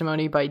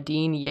testimony by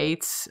Dean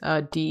Yates,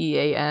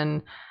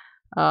 DEAN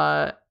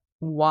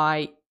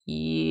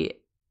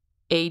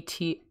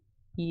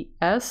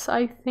YEATES,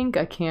 I think.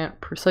 I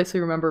can't precisely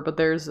remember, but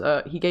there's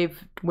he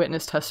gave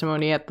witness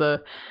testimony at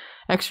the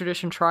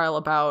extradition trial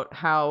about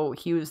how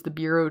he was the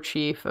bureau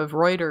chief of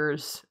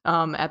Reuters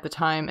at the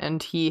time,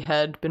 and he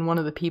had been one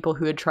of the people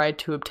who had tried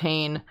to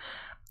obtain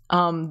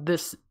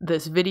this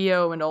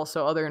video and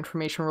also other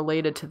information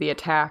related to the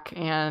attack,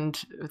 and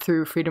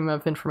through Freedom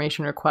of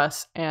Information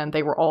requests, and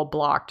they were all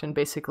blocked. And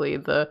basically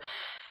the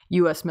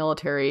U.S.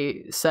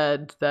 military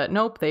said that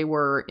nope, they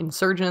were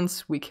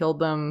insurgents, we killed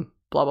them,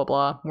 blah blah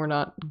blah, we're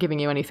not giving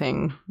you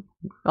anything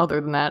other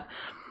than that.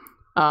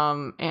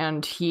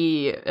 And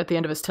he, at the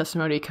end of his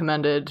testimony,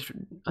 commended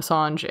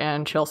Assange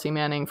and Chelsea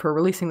Manning for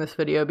releasing this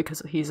video,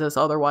 because he says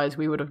otherwise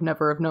we would have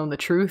never have known the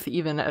truth.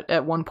 Even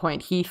at one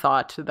point he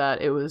thought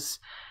that it was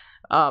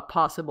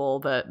possible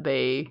that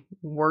they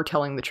were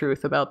telling the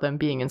truth about them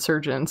being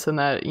insurgents, and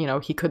that, you know,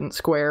 he couldn't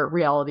square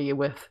reality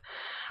with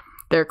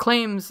their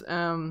claims.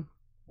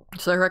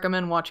 So I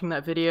recommend watching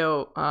that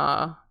video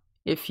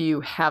If you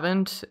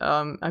haven't,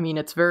 I mean,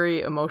 it's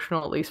very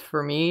emotional, at least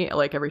for me.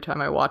 Like, every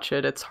time I watch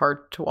it, it's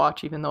hard to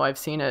watch, even though I've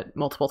seen it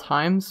multiple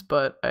times,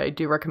 but I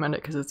do recommend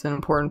it because it's an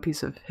important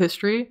piece of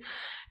history.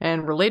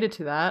 And related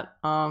to that,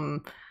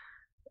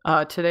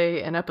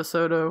 today, an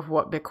episode of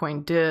What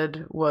Bitcoin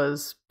Did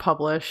was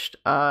published,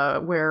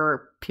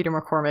 where Peter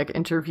McCormick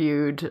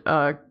interviewed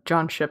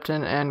John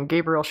Shipton and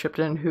Gabriel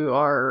Shipton, who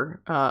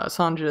are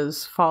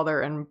Assange's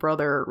father and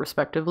brother,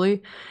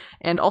 respectively.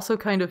 And also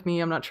kind of me,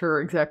 I'm not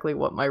sure exactly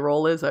what my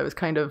role is. I was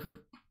kind of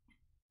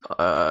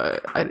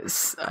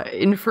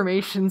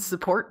information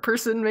support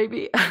person,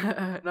 maybe.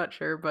 Not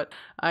sure, but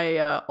I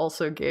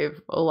also gave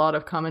a lot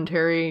of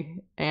commentary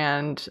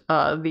and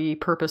the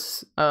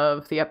purpose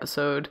of the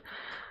episode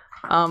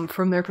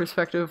from their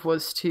perspective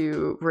was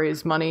to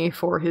raise money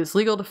for his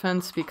legal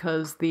defense,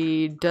 because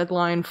the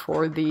deadline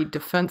for the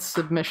defense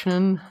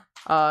submission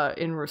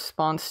in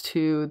response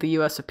to the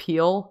US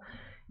appeal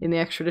in the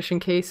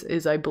extradition case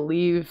is, I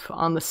believe,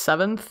 on the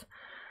 7th.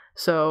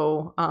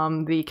 So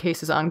the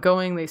case is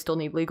ongoing, they still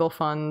need legal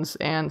funds,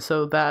 and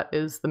so that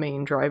is the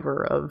main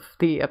driver of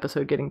the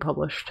episode getting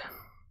published.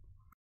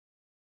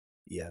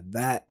 Yeah,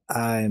 that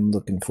I'm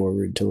looking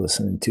forward to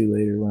listening to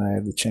later when I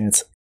have the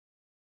chance.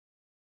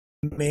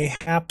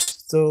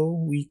 Mayhaps, though,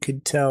 we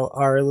could tell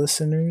our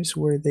listeners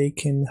where they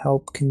can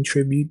help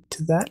contribute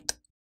to that.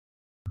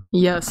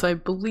 Yes, I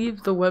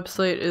believe the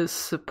website is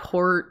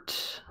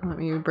support. Let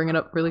me bring it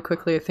up really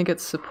quickly. I think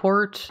it's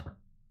support.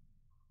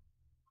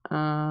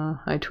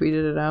 I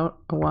tweeted it out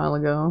a while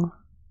ago.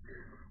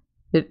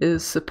 It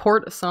is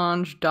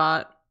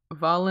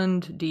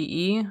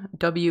supportassange.valand.de,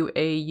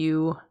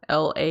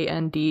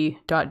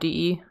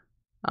 WAULAND.de.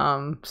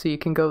 So you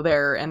can go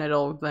there and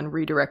it'll then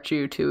redirect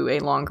you to a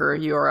longer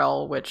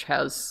URL which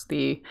has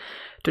the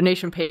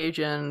donation page,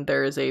 and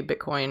there is a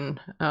Bitcoin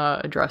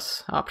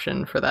address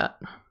option for that.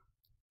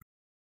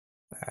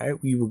 All right,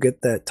 we will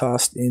get that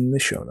tossed in the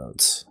show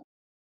notes.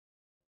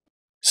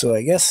 So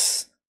I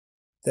guess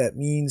that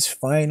means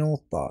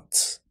final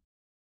thoughts.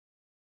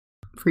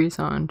 Free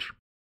Assange.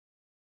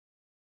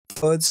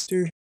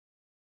 Budster?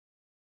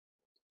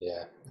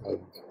 Yeah,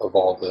 of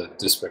all the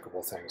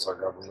despicable things our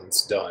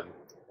government's done,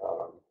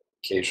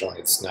 occasionally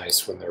it's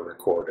nice when they're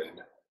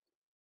recorded.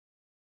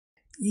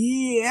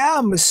 Yeah,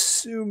 I'm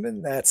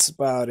assuming that's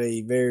about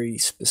a very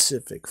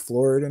specific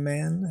Florida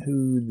man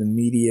who the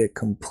media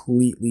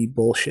completely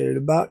bullshitted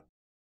about.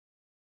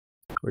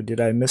 Or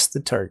did I miss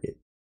the target?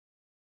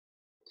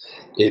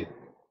 Yeah,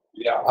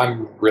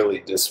 I'm really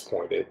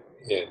disappointed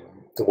in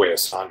the way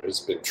Assange has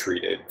been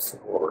treated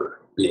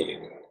for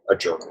being a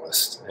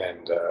journalist,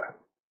 and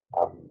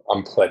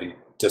I'm plenty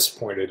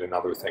disappointed in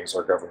other things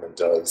our government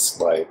does,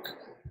 like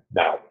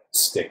now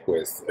stick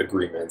with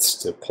agreements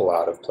to pull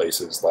out of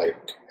places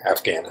like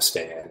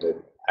Afghanistan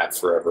and have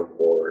forever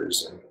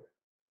wars and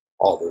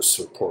all those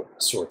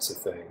sorts of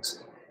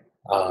things.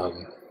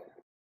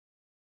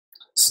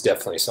 It's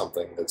definitely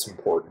something that's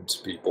important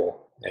to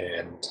people,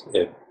 and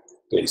it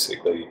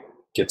basically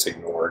gets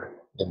ignored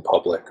in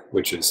public,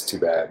 which is too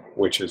bad,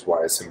 which is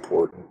why it's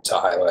important to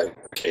highlight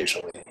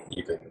occasionally,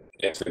 even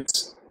if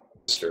it's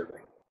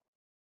disturbing.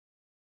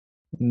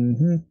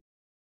 Mm-hmm.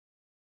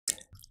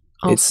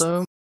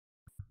 Also,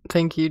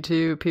 thank you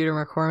to Peter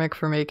McCormick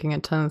for making a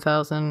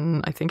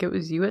 10,000, I think it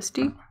was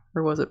USD,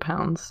 or was it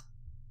pounds?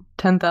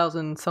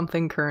 10,000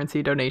 something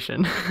currency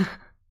donation.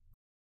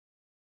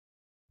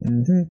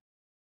 Mm-hmm.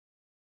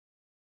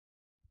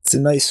 It's a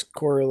nice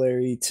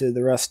corollary to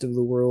the rest of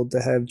the world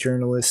to have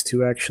journalists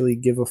who actually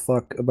give a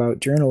fuck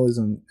about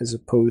journalism, as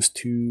opposed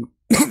to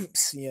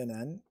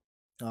CNN,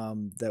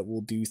 that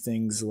will do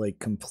things like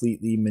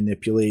completely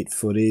manipulate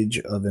footage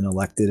of an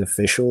elected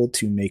official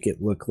to make it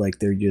look like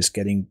they're just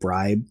getting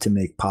bribed to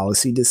make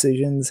policy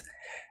decisions,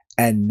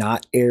 and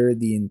not air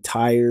the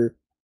entire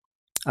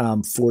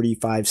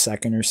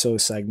 45-second or so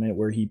segment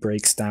where he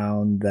breaks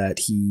down that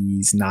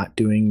he's not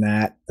doing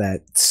that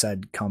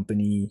said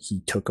company he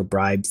took a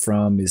bribe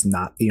from is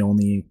not the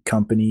only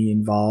company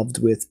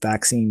involved with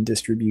vaccine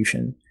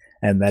distribution,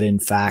 and that in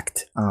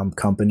fact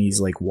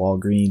companies like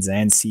Walgreens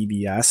and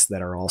CVS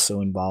that are also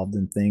involved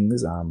in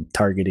things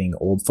targeting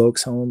old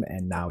folks home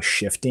and now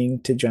shifting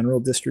to general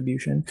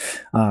distribution,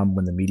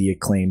 when the media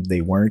claimed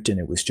they weren't and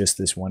it was just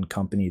this one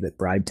company that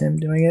bribed him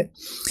doing it.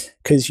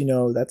 Because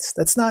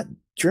that's not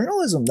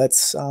journalism,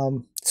 that's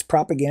it's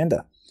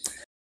propaganda.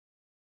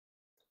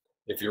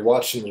 If you're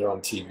watching it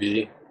on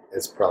TV,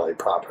 it's probably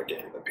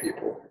propaganda,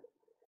 people.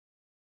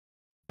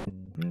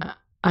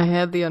 I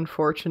had the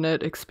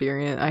unfortunate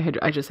experience,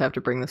 I just have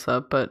to bring this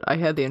up, but I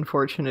had the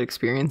unfortunate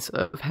experience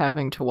of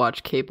having to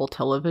watch cable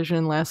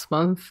television last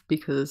month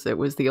because it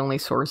was the only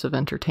source of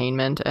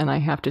entertainment, and I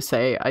have to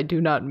say, I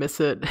do not miss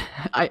it.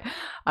 I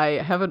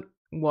haven't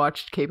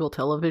watched cable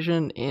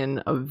television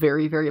in a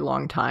very, very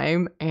long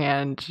time,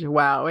 and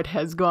wow, it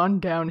has gone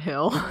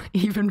downhill,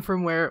 even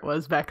from where it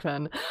was back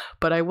then.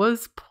 But I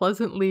was I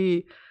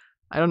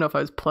don't know if I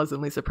was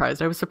pleasantly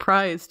surprised. I was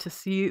surprised to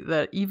see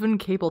that even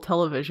cable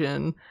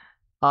television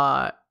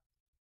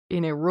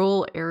in a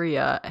rural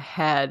area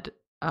had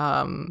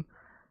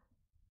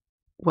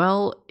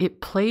Well,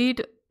 it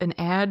played an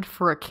ad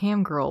for a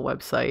camgirl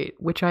website,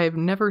 which I have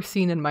never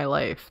seen in my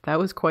life. That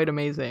was quite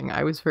amazing.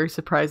 I was very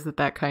surprised that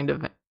that kind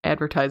of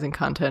advertising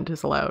content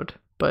is allowed,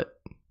 but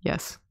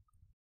yes.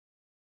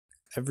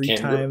 Every Camgirl.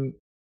 time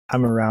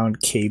I'm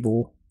around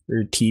cable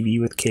or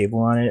TV with cable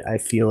on it, I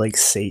feel like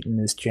Satan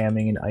is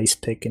jamming an ice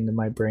pick into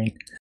my brain.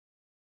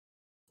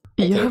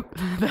 Yep,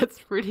 that's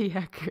pretty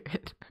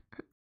accurate.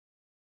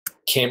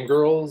 Cam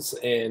girls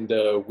and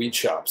weed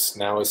shops,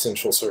 now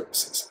essential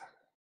services.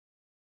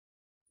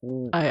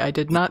 I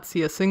did not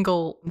see a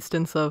single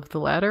instance of the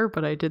latter,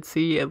 but I did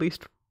see at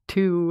least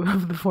 2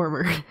 of the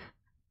former.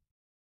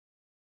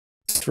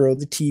 Throw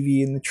the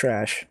TV in the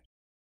trash.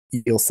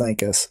 You'll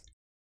thank us.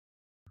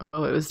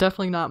 Oh, it was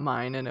definitely not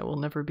mine, and it will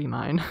never be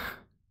mine.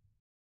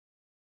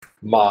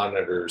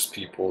 Monitors,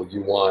 people.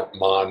 You want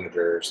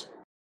monitors.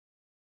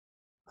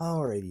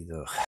 Alrighty,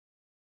 though.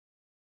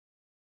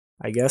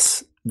 I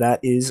guess that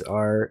is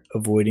our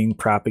Avoiding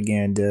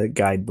Propaganda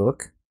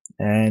guidebook.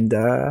 And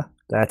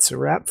that's a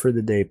wrap for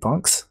the day,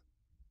 punks.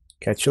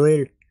 Catch you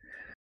later.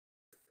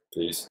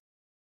 Peace.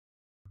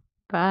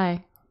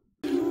 Bye.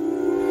 Yes,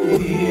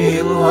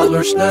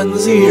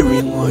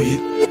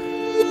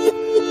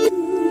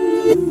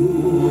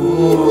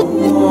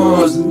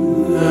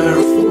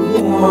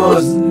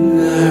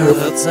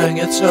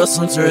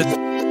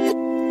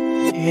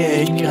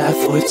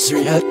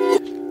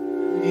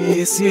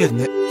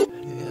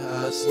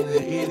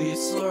 it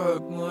is so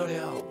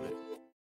good.